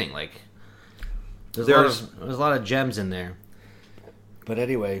to the beginning. Like, there's a lot of gems in there. But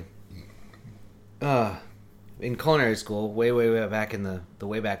anyway, in culinary school, way back in the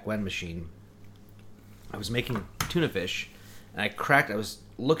way back when machine, I was making tuna fish, and I was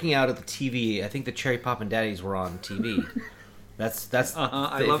looking out at the TV. I think the Cherry Poppin' Daddies were on TV. That's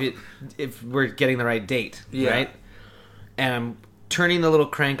I love- if we're getting the right date, Yeah. right? And I'm turning the little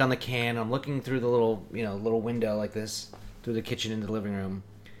crank on the can. I'm looking through the little window like this through the kitchen into the living room,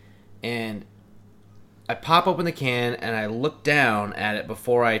 and I pop open the can and I look down at it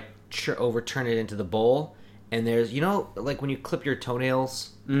before I overturn it into the bowl. And there's, like when you clip your toenails,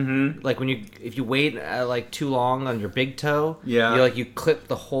 like if you wait like too long on your big toe, Yeah. you clip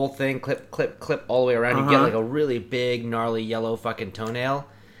the whole thing, clip all the way around. You get like a really big, gnarly yellow fucking toenail.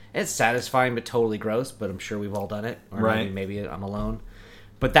 It's satisfying but totally gross. But I'm sure we've all done it, or Right. maybe I'm alone.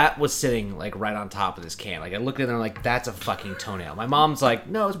 But that was sitting like right on top of this can. Like I looked at it and I'm like, that's a fucking toenail. My mom's like,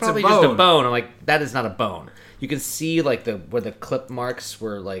 no, it's probably just a bone. I'm like, that is not a bone. You can see like where the clip marks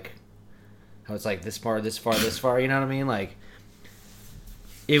were, like how it's like this far, this far, this far. You know what I mean? Like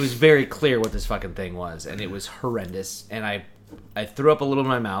it was very clear what this fucking thing was, and it was horrendous. And I threw up a little in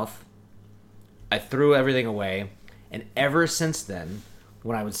my mouth. I threw everything away, and ever since then,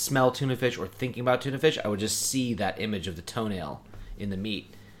 when I would smell tuna fish or thinking about tuna fish, I would just see that image of the toenail in the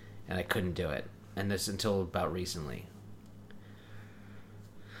meat, and I couldn't do it. And this until about recently.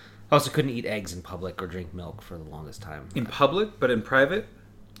 I also couldn't eat eggs in public or drink milk for the longest time. In public, but in private?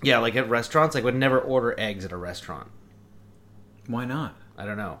 Yeah, like at restaurants, like would never order eggs at a restaurant. Why not? I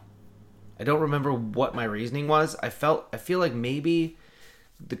don't know. I don't remember what my reasoning was. I feel like maybe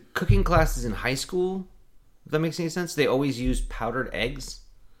the cooking classes in high school, if that makes any sense, they always used powdered eggs.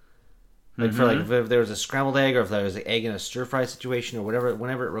 Like for like if there was a scrambled egg, or if there was an egg in a stir fry situation, or whatever,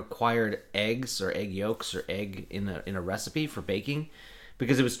 whenever it required eggs or egg yolks or egg in a recipe for baking,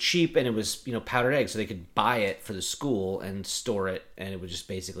 because it was cheap and it was, you know, powdered egg, so they could buy it for the school and store it, and it would just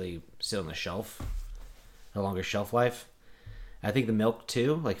basically sit on the shelf, a longer shelf life. I think the milk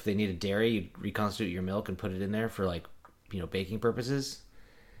too, like if they needed dairy, you'd reconstitute your milk and put it in there for like, you know, baking purposes.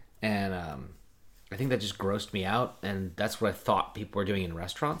 And I think that just grossed me out, and that's what I thought people were doing in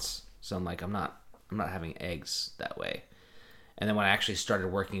restaurants. So I'm like, I'm not having eggs that way. And then when I actually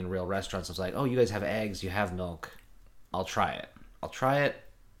started working in real restaurants, I was like, oh, you guys have eggs, you have milk. I'll try it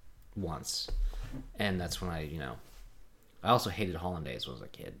once. And that's when I also hated hollandaise when I was a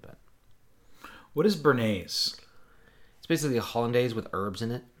kid. But What is Bernays? it's basically a hollandaise with herbs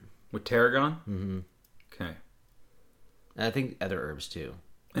in it. With tarragon? Mm-hmm. Okay. And I think other herbs too.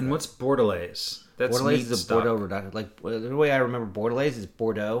 And what's Bordelaise? That's Bordelaise meat is a stock. Bordeaux reduction. Like the way I remember Bordelaise is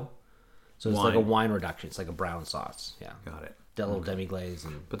Bordeaux. So it's like a wine reduction. It's like a brown sauce. Yeah. Got it. A little demi-glaze.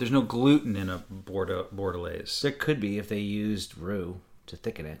 But there's no gluten in a Bordelaise. There could be if they used roux to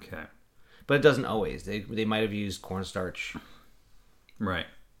thicken it. Okay. But it doesn't always. They might have used cornstarch. Right.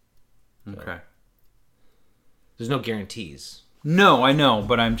 Okay. There's no guarantees. No, I know,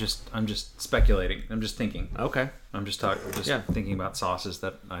 but I'm just speculating. I'm just thinking. Okay. I'm just thinking about sauces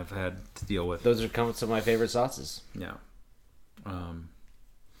that I've had to deal with. Those are some of my favorite sauces. Yeah.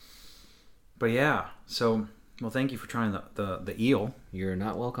 But yeah, so well, thank you for trying the eel. You're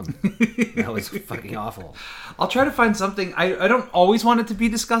not welcome. That was fucking awful. I'll try to find something. I don't always want it to be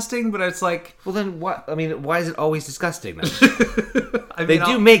disgusting, but it's like, Well, then what? I mean, why is it always disgusting then? I They mean,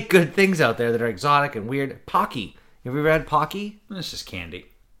 do make good things out there that are exotic and weird. Pocky. Have you ever had Pocky? It's just candy.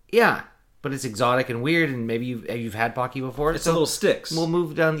 Yeah, but it's exotic and weird, and maybe you've had Pocky before. It's a little sticks. We'll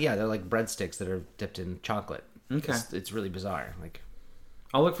move down. Yeah, they're like breadsticks that are dipped in chocolate. Okay. It's really bizarre. Like,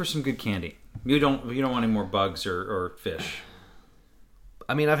 I'll look for some good candy. You don't want any more bugs or fish.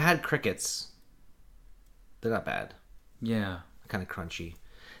 I mean, I've had crickets. They're not bad. Yeah. Kind of crunchy.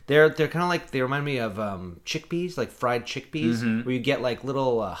 They're kind of like, they remind me of chickpeas, like fried chickpeas, where you get like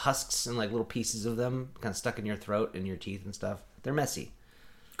little husks and like little pieces of them kind of stuck in your throat and your teeth and stuff. They're messy.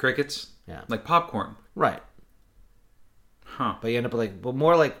 Crickets? Yeah. Like popcorn. Right. Huh. But you end up with like, well,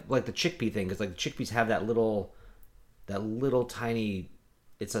 more like the chickpea thing, because like the chickpeas have that little tiny,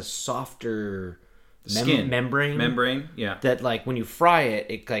 it's a softer Skin. membrane. Yeah. That like when you fry it,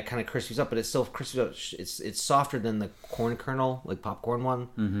 it like kind of crispies up, but it's still crispy up. It's softer than the corn kernel, like popcorn one.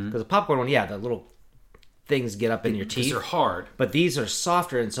 Because the popcorn one, yeah, the little things get up in your teeth. These are hard. But these are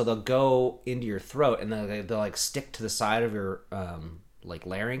softer, and so they'll go into your throat, and they'll like stick to the side of your like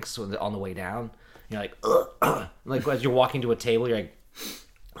larynx on the way down. And you're like, ugh. Like as you're walking to a table, you're like,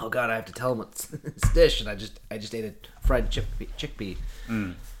 oh god, I have to tell them what's this dish, and I just ate a fried chickpea.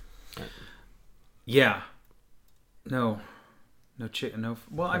 Yeah. No chicken. No.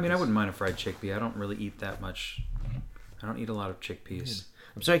 Well, I mean, I wouldn't mind a fried chickpea. I don't really eat that much. I don't eat a lot of chickpeas.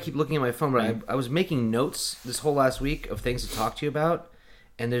 I'm sorry I keep looking at my phone, but I was making notes this whole last week of things to talk to you about,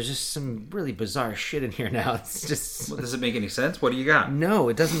 and there's just some really bizarre shit in here now. It's just... Well, does it make any sense? What do you got? No,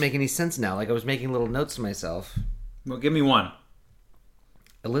 it doesn't make any sense now. Like, I was making little notes to myself. Well, give me one.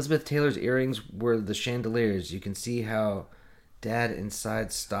 Elizabeth Taylor's earrings were the chandeliers. You can see how Dad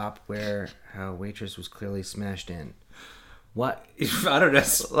inside stopped where how waitress was clearly smashed in. What? I don't know.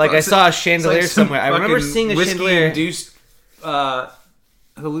 Like, I saw a chandelier somewhere. I remember seeing a chandelier. Whiskey-induced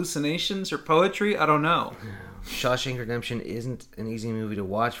hallucinations or poetry? I don't know. Shawshank Redemption isn't an easy movie to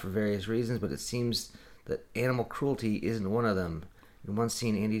watch for various reasons, but it seems that animal cruelty isn't one of them. In one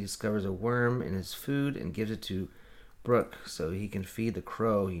scene, Andy discovers a worm in his food and gives it to Brooke so he can feed the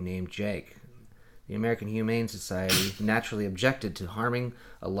crow he named Jake. The American Humane Society naturally objected to harming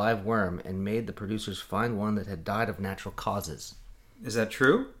a live worm and made the producers find one that had died of natural causes. Is that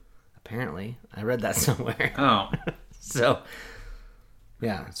true? Apparently, I read that somewhere. Oh. So,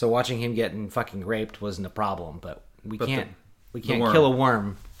 yeah. So watching him getting fucking raped wasn't a problem, but we can't worm. kill a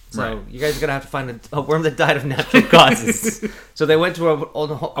worm. So Right. you guys are gonna have to find a worm that died of natural causes. So they went to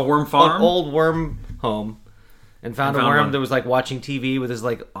A worm farm? an old worm home, and found a found worm one. that was like watching TV with his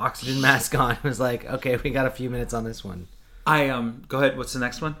like oxygen mask on. It was like, okay, we got a few minutes on this one. Go ahead. What's the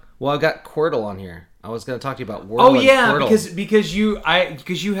next one? Well, I got Quirtle on here. I was going to talk to you about Wordle. Oh and yeah, Quirtle. because you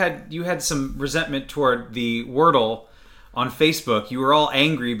had some resentment toward the Wordle on Facebook. You were all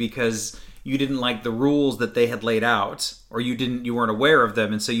angry because you didn't like the rules that they had laid out, or you weren't aware of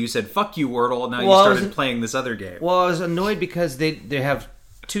them, and so you said "fuck you, Wordle." And now Well, I you started was- playing this other game. Well, I was annoyed because they have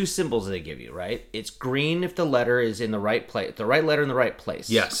two symbols they give you, right? It's green if the letter is in the right place, the right letter in the right place.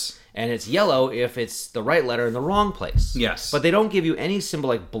 Yes. And it's yellow if it's the right letter in the wrong place. Yes. But they don't give you any symbol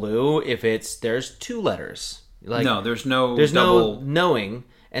like blue if there's two letters. Like, No, there's no there's double. no knowing.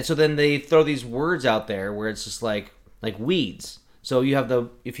 And so then they throw these words out there where it's just like weeds. So if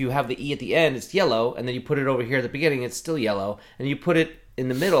you have the E at the end, it's yellow, and then you put it over here at the beginning, it's still yellow, and you put it in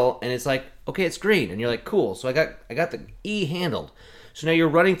the middle, and it's like, okay, it's green, and you're like, cool. So I got the E handled. So now you're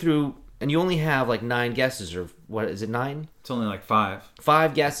running through, and you only have like 9 guesses, or what is it, 9? It's only like 5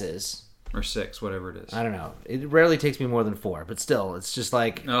 5 guesses. or 6, whatever it is. I don't know. It rarely takes me more than 4, but still, it's just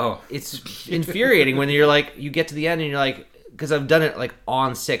like, Oh. it's infuriating when you're like, you get to the end and you're like, because I've done it like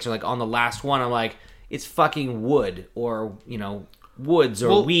on 6 or like on the last one, I'm like, it's fucking wood or, woods or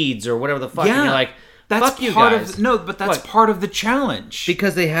Well, weeds or whatever the fuck. Yeah, And you're like, that's fuck you part guys. of no, but that's What? part of the challenge.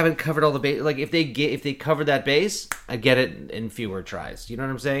 Because they haven't covered all the base. Like if they covered that base, I get it in fewer tries. You know what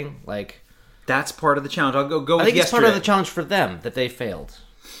I'm saying? Like That's part of the challenge. I'll go with I think it's part of yesterday. the challenge for them that they failed.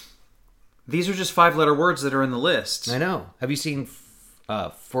 These are just 5-letter words that are in the list. I know. Have you seen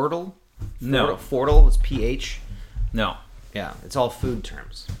Fertile? No. Fortle. It's PH. No. Yeah, it's all food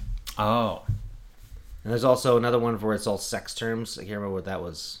terms. Oh. And there's also another one where it's all sex terms. I can't remember what that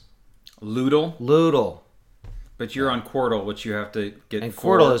was. Loodle. Loodle. But you're on Quirtle, which you have to get And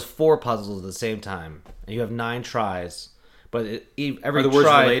 4. Quirtle is 4 puzzles at the same time. And you have 9 tries. But every Are the words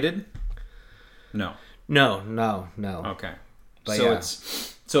try... related? No. No. Okay. But so yeah.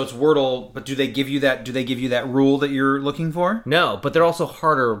 it's Wordle, but do they give you that rule that you're looking for? No, but they're also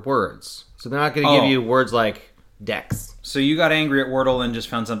harder words. So they're not going to Oh. give you words like Dex. So you got angry at Wordle and just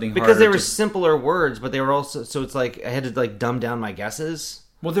found something Because harder they were to- simpler words, but they were also... So it's like I had to like dumb down my guesses.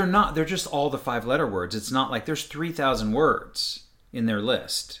 Well, they're not. They're just all the 5-letter words. It's not like there's 3,000 words in their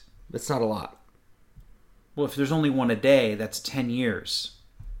list. That's not a lot. Well, if there's only one a day, that's 10 years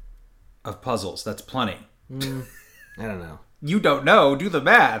of puzzles. That's plenty. I don't know. You don't know. Do the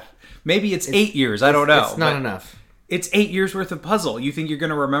math. Maybe it's 8 years. I don't know. It's not But enough. It's 8 years worth of puzzle. You think you're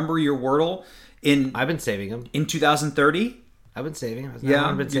going to remember your Wordle in I've been saving them. 2030? I've been saving them. Yeah,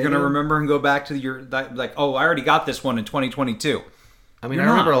 you're going to remember and go back to like, oh, I already got this one in 2022. I mean, You're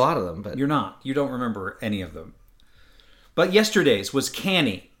I remember not. a lot of them, but You're not. You don't remember any of them. But yesterday's was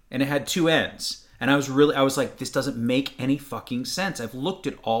canny, and it had 2 N's. And I was like, this doesn't make any fucking sense. I've looked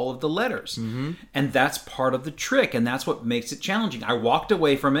at all of the letters. Mm-hmm. And that's part of the trick, and that's what makes it challenging. I walked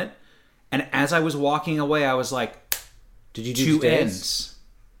away from it, and as I was walking away, I was like, did you do 2 today's? N's.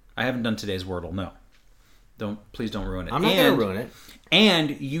 I haven't done today's Wordle, no. Please don't ruin it. I'm not going to ruin it.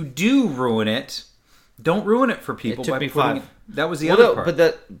 And you do ruin it. Don't ruin it for people. It took by me putting 5. it- that was the Well, other no,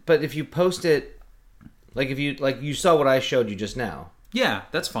 part. but if you post it, like if you saw what I showed you just now, Yeah,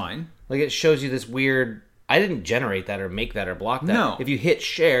 that's fine. like it shows you this weird. I didn't generate that or make that or block that. No. If you hit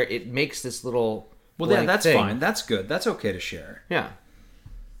share, it makes this little. Well, yeah, blank that's thing. fine. That's good. That's okay to share. Yeah.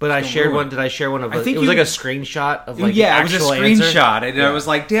 But I shared ruin one. it. Did I share one of? I think It was you- like a screenshot of like Yeah, the it was a actual answer. screenshot, and I was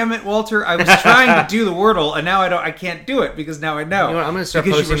like, "Damn it, Walter! I was trying to do the Wordle, and now I can't do it because now I know." You know what, I'm going to start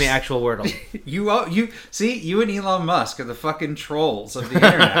Because you posting were- the actual Wordle. You see, you and Elon Musk are the fucking trolls of the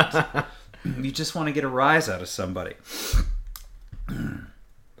internet. You just want to get a rise out of somebody.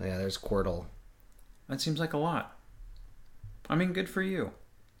 Yeah, there's Quirtle. That seems like a lot. I mean, good for you.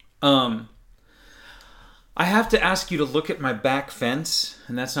 I have to ask you to look at my back fence,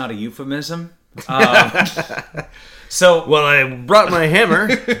 and that's not a euphemism. So, Well, I brought my hammer.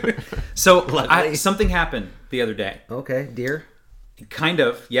 so something happened the other day. Okay, dear. Kind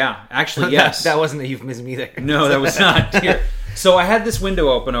of, yeah. Actually, yes. that wasn't a euphemism either. No, that was not. Here. So I had this window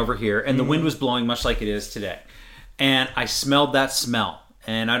open over here, and the wind was blowing much like it is today. And I smelled that smell.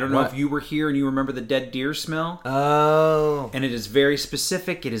 And I don't know What? if you were here and you remember the dead deer smell. Oh. And it is very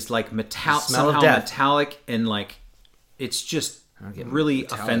specific. It is like The smell of somehow death. metallic, and like it's just really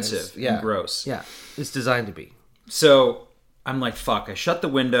offensive Yeah. and gross. Yeah. It's designed to be. So I'm like, fuck. I shut the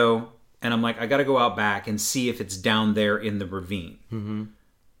window. and I'm like, I got to go out back and see if it's down there in the ravine. Mm-hmm.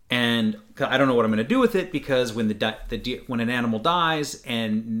 And I don't know what I'm going to do with it, because when when an animal dies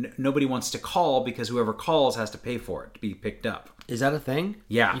and nobody wants to call, because whoever calls has to pay for it to be picked up. Is that a thing?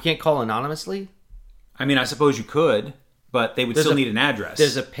 Yeah. You can't call anonymously? I mean, I suppose you could, but they would still need an address.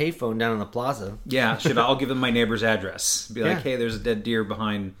 There's a payphone down in the plaza. Yeah, I'll give them my neighbor's address. Be like, Yeah. hey, there's a dead deer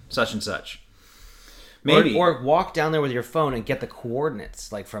behind such and such. Maybe. Or walk down there with your phone and get the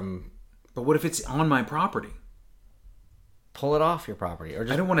coordinates, like from... But what if it's on my property? Pull it off your property. Or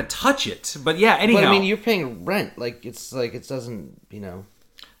just... I don't want to touch it. But yeah, anyhow. But I mean, you're paying rent. Like, it's like, it doesn't, you know...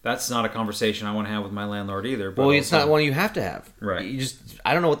 That's not a conversation I want to have with my landlord either. But Well, it's not one you have to have. Right. You just...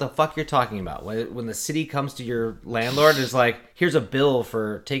 I don't know what the fuck you're talking about. When the city comes to your landlord and is like, here's a bill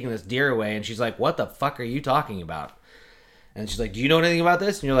for taking this deer away, and she's like, what the fuck are you talking about? And she's like, do you know anything about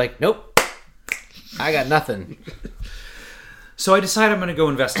this? And you're like, nope. I got nothing. So I decide I'm going to go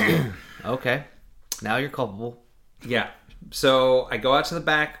investigate. Okay. Now you're culpable. Yeah. So I go out to the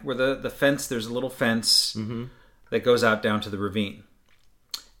back where the fence, there's a little fence that goes out down to the ravine.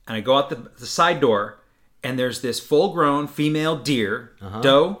 And I go out the side door, and there's this full-grown female deer,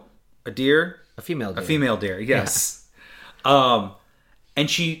 doe, a deer, A female deer. a female deer, yes. And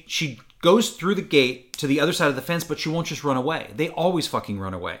she goes through the gate to the other side of the fence, but she won't just run away. They always fucking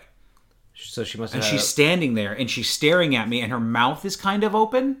run away. So she must And have she's standing there, and she's staring at me, and her mouth is kind of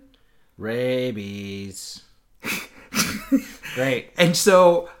open. rabies. Great. And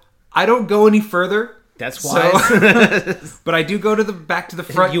so I don't go any further. That's So- wise. But I do go to back to the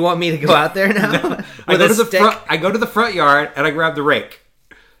front. You want me to go out there now? I With go a to the stick? front. I go to the front yard and I grab the rake,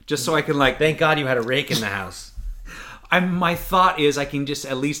 just so I can like. Thank God you had a rake in the house. My thought is I can just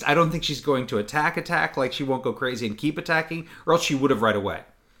at least. I don't think she's going to attack. Like she won't go crazy and keep attacking, or else she would have right away.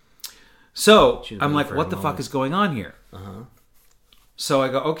 So She'd I'm leave like, for what a the fuck moment. is going on here? So I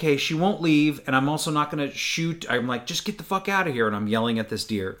go, okay, she won't leave, and I'm also not going to shoot. I'm like, just get the fuck out of here, and I'm yelling at this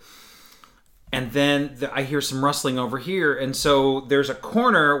deer. And then I hear some rustling over here, and so there's a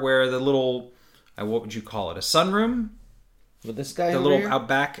corner where the little, what would you call it, a sunroom? With this guy The over little here? out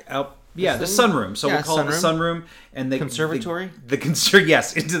back, the sun- sunroom. So yeah, we'll call it the sunroom. And the Conservatory?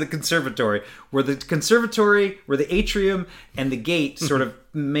 Yes, into the conservatory. Where the atrium and the gate sort of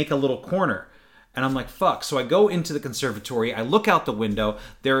make a little corner. And I'm like, fuck. So I go into the conservatory. I look out the window.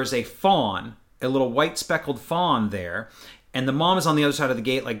 There is a fawn, a little white speckled fawn there. And the mom is on the other side of the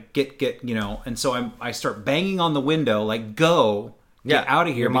gate, like, get, you know. And so I start banging on the window, like, get out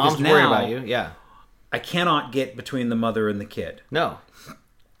of here. Your mom's because worried now about you. Yeah. I cannot get between the mother and the kid. No.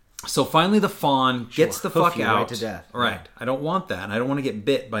 So finally the fawn gets the hoof fuck you out. right to death. Right. Yeah. I don't want that. I don't want to get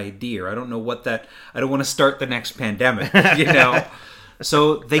bit by a deer. I don't know what that... I don't want to start the next pandemic, you know?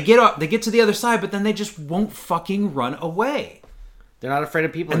 So they get to the other side, but then they just won't fucking run away. They're not afraid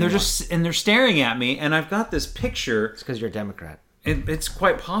of people And anymore. they're staring at me, and I've got this picture. It's because you're a Democrat. It's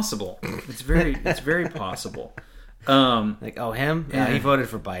quite possible. It's very possible. Like, oh, him? Yeah, Yeah. he voted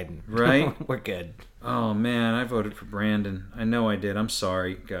for Biden. Right? We're good. Oh man, I voted for Brandon. I know I did. I'm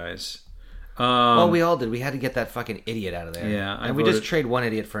sorry, guys. Well, we all did. We had to get that fucking idiot out of there. Yeah, I and we just voted- trade one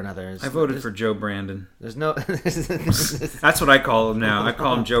idiot for another. I voted for Joe Brandon. There's no... That's what I call him now. I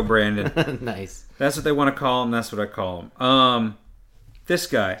call him Joe Brandon. Nice. That's what they want to call him. That's what I call him. This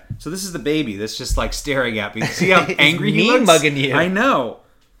guy. So this is the baby that's just like staring at me. See how angry he mean looks? mugging you. I know.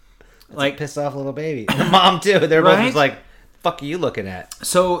 Like, pissed off little baby. The mom, too. They're both Right? just like, fuck are you looking at?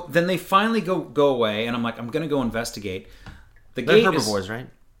 So then they finally go away, and I'm like, I'm gonna go investigate. The They're gate herbivores, right?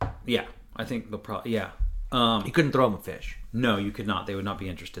 Yeah, I think they'll probably. Yeah. You couldn't throw them a fish. No, you could not. They would not be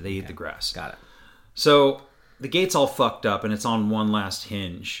interested. They eat the grass. Got it. So the gate's all fucked up, and it's on one last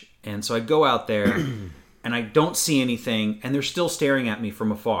hinge. And so I go out there, and I don't see anything, and they're still staring at me from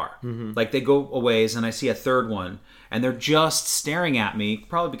afar. Mm-hmm. Like they go a ways, and I see a third one, and they're just staring at me,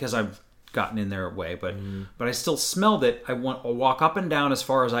 probably because I've gotten in their way, but I still smelled it. I'll walk up and down as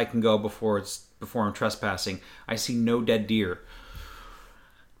far as I can go before I'm trespassing. I see no dead deer.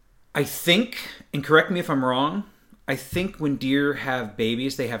 I think, and correct me if I'm wrong, I think when deer have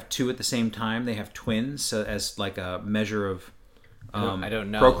babies, they have two at the same time. They have twins, so as like a measure of I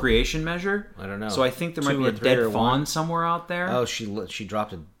don't know. procreation measure. I don't know. So I think there might Two be or a three or dead fawn one? somewhere out there. Oh, she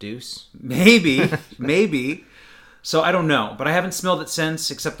dropped a deuce? Maybe. So I don't know, but I haven't smelled it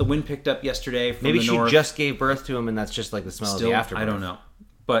since, except the wind picked up yesterday from Maybe the she north. just gave birth to him, and that's just like the smell Still, of the afterbirth. I don't know.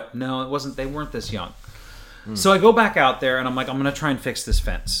 But no, it wasn't. They weren't this young. So I go back out there, and I'm like, I'm going to try and fix this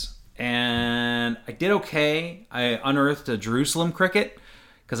fence. And I did okay. I unearthed a Jerusalem cricket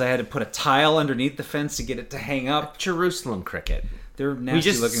because I had to put a tile underneath the fence to get it to hang up. Jerusalem cricket. They're nasty We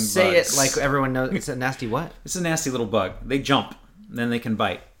just looking say bugs. it like everyone knows. It's a nasty what? It's a nasty little bug. They jump, and then they can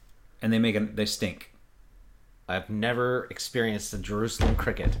bite. and they stink. I've never experienced a Jerusalem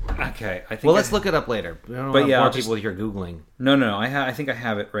cricket. Okay, I think. Well, let's look it up later. I don't But want yeah, more I'll just- people here Googling. No. I think I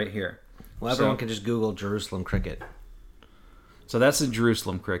have it right here. Well, everyone can just Google Jerusalem cricket. So that's a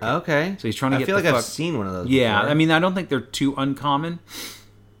Jerusalem cricket. Okay. So he's trying to get I feel the like I've fuck- seen one of those. Yeah, before. I mean, I don't think they're too uncommon.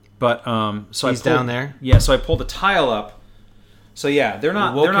 But so He's I pulled, down there? Yeah, so I pulled a tile up. So yeah, they're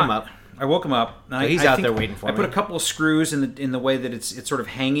not. You woke they're him not, up. I woke him up. And So he's I out think there waiting for I me. put a couple of screws in the way that it's sort of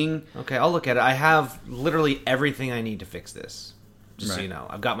hanging. Okay, I'll look at it. I have literally everything I need to fix this. Just so Right. you know,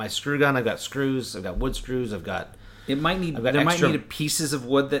 I've got my screw gun. I've got screws. I've got wood screws. I've got It might need. I've got There extra- might need pieces of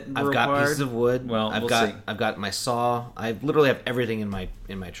wood that I've were got required. pieces of wood. Well, I've we'll got see. I've got my saw. I literally have everything in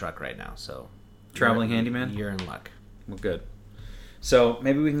my truck right now. So Traveling you're- handyman? You're in luck. Well, good. So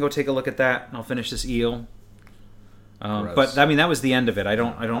maybe we can go take a look at that, and I'll finish this eel. Gross. But I mean, that was the end of it. I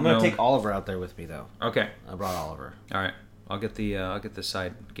don't I'm know. gonna take Oliver out there with me though. Okay. I brought Oliver. All right. I'll get the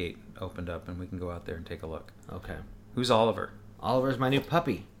side gate opened up, and we can go out there and take a look. Okay. Who's Oliver? Oliver's my new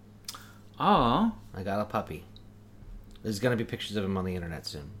puppy. Oh, I got a puppy. There's gonna be pictures of him on the internet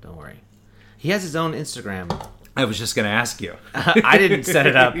soon. Don't worry. He has his own Instagram. I was just going to ask you. I didn't set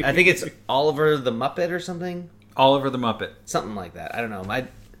it up. I think it's Oliver the Muppet or something. Oliver the Muppet. Something like that. I don't know.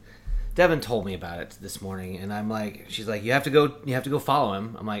 Devin told me about it this morning, and I'm like, she's like, you have to go follow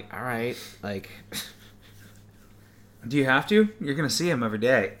him. I'm like, all right, like, Do you have to? You're going to see him every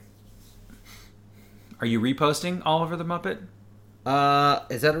day. Are you reposting Oliver the Muppet?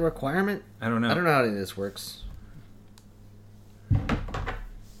 is that a requirement? I don't know. I don't know how any of this works.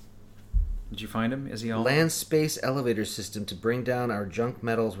 Did you find him? Is he all? Land space elevator system to bring down our junk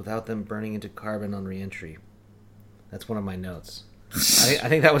metals without them burning into carbon on reentry. That's one of my notes. I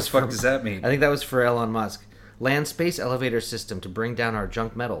think that was What the fuck does that mean? I think that was for Elon Musk. Land space elevator system to bring down our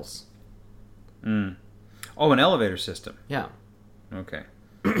junk metals. Oh, an elevator system. Yeah. Okay.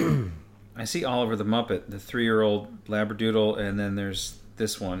 I see Oliver the Muppet, the 3-year-old Labradoodle, and then there's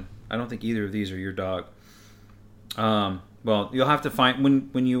this one. I don't think either of these are your dog. Well, you'll have to find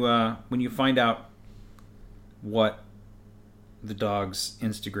when you find out what the dog's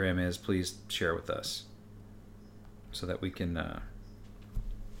Instagram is. Please share with us so that we can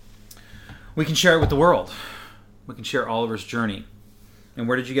share it with the world. We can share Oliver's journey. And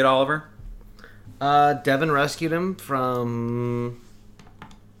where did you get Oliver? Devin rescued him from,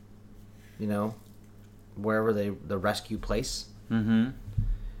 wherever the rescue place. Mm-hmm.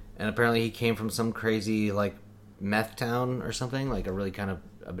 And apparently he came from some crazy, like, meth town or something. Like, a really kind of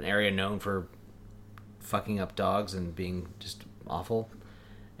an area known for fucking up dogs and being just awful.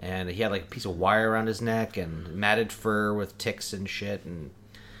 And he had, like, a piece of wire around his neck and matted fur with ticks and shit. And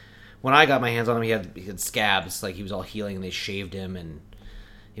when I got my hands on him, he had scabs. Like, he was all healing, and they shaved him, and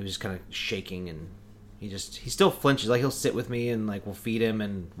he was just kind of shaking, and he still flinches. Like, he'll sit with me, and, like, we'll feed him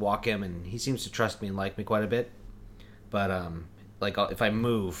and walk him, and he seems to trust me and like me quite a bit. But, like, if I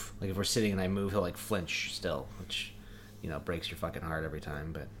move, like, if we're sitting and I move, he'll, like, flinch still, which, breaks your fucking heart every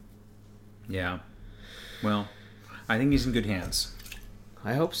time, but Yeah. Well, I think he's in good hands.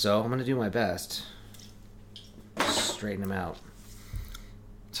 I hope so. I'm going to do my best. Straighten him out.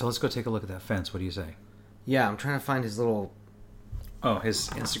 So let's go take a look at that fence. What do you say? Yeah, I'm trying to find his little... Oh, his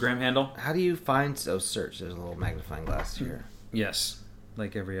Instagram handle? How do you find... Oh, search. There's a little magnifying glass here. Yes.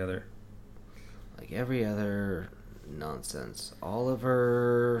 Like every other. Like every other nonsense.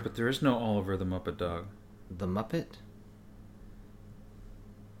 Oliver... But there is no Oliver the Muppet dog. The Muppet?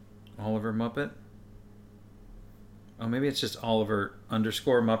 Oliver Muppet? Oh, maybe it's just Oliver _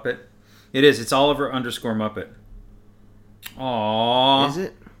 Muppet. It is. It's Oliver _ Muppet. Aww. Is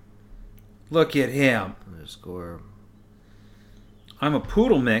it? Look at him. Underscore... I'm a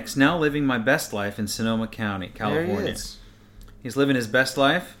poodle mix, now living my best life in Sonoma County, California. There he is. He's living his best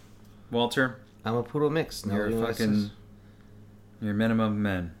life. Walter, I'm a poodle mix. you're Nobody fucking... notices. You're minimum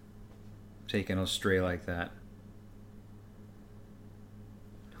men. Taking a stray like that.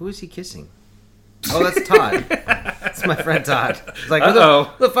 Who is he kissing? Oh, that's Todd. That's my friend Todd. It's like, Uh-oh.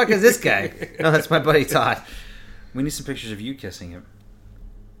 who the fuck is this guy? No, that's my buddy Todd. We need some pictures of you kissing him.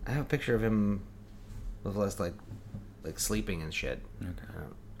 I have a picture of him with less like sleeping and shit.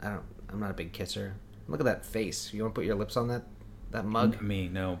 Okay. I'm not a big kisser. Look at that face. You want to put your lips on that mug? Me,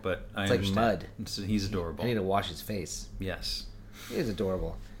 no, but I It's like understand. mud. He's adorable. I need to wash his face. Yes. He is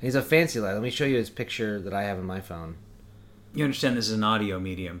adorable. He's a fancy lad. Let me show you his picture that I have in my phone. You understand this is an audio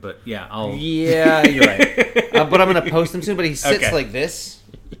medium, but yeah, I'll... Yeah, you're right. But I'm going to post him soon. But he sits Okay. like this.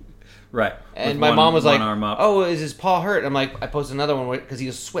 Right. And With my mom was one like, arm up. "Oh, is his paw hurt?" I'm like, I posted another one because he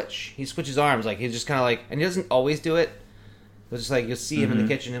switch. He switches arms. Like he's just kind of like, and he doesn't always do it. It's just like you'll see him in the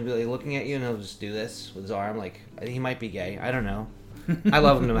kitchen and he'll be like looking at you, and he'll just do this with his arm. Like I think he might be gay. I don't know. I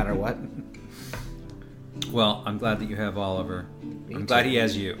love him no matter what. Well, I'm glad that you have Oliver. I'm too. glad he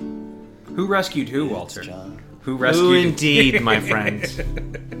has you. Who rescued who, Walter? John. Who Who rescued? indeed, my friend.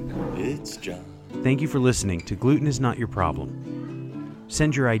 It's John. Thank you for listening to Gluten is Not Your Problem.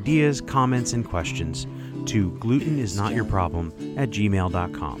 Send your ideas, comments, and questions to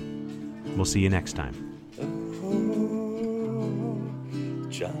glutenisnotyourproblem@gmail.com. We'll see you next time.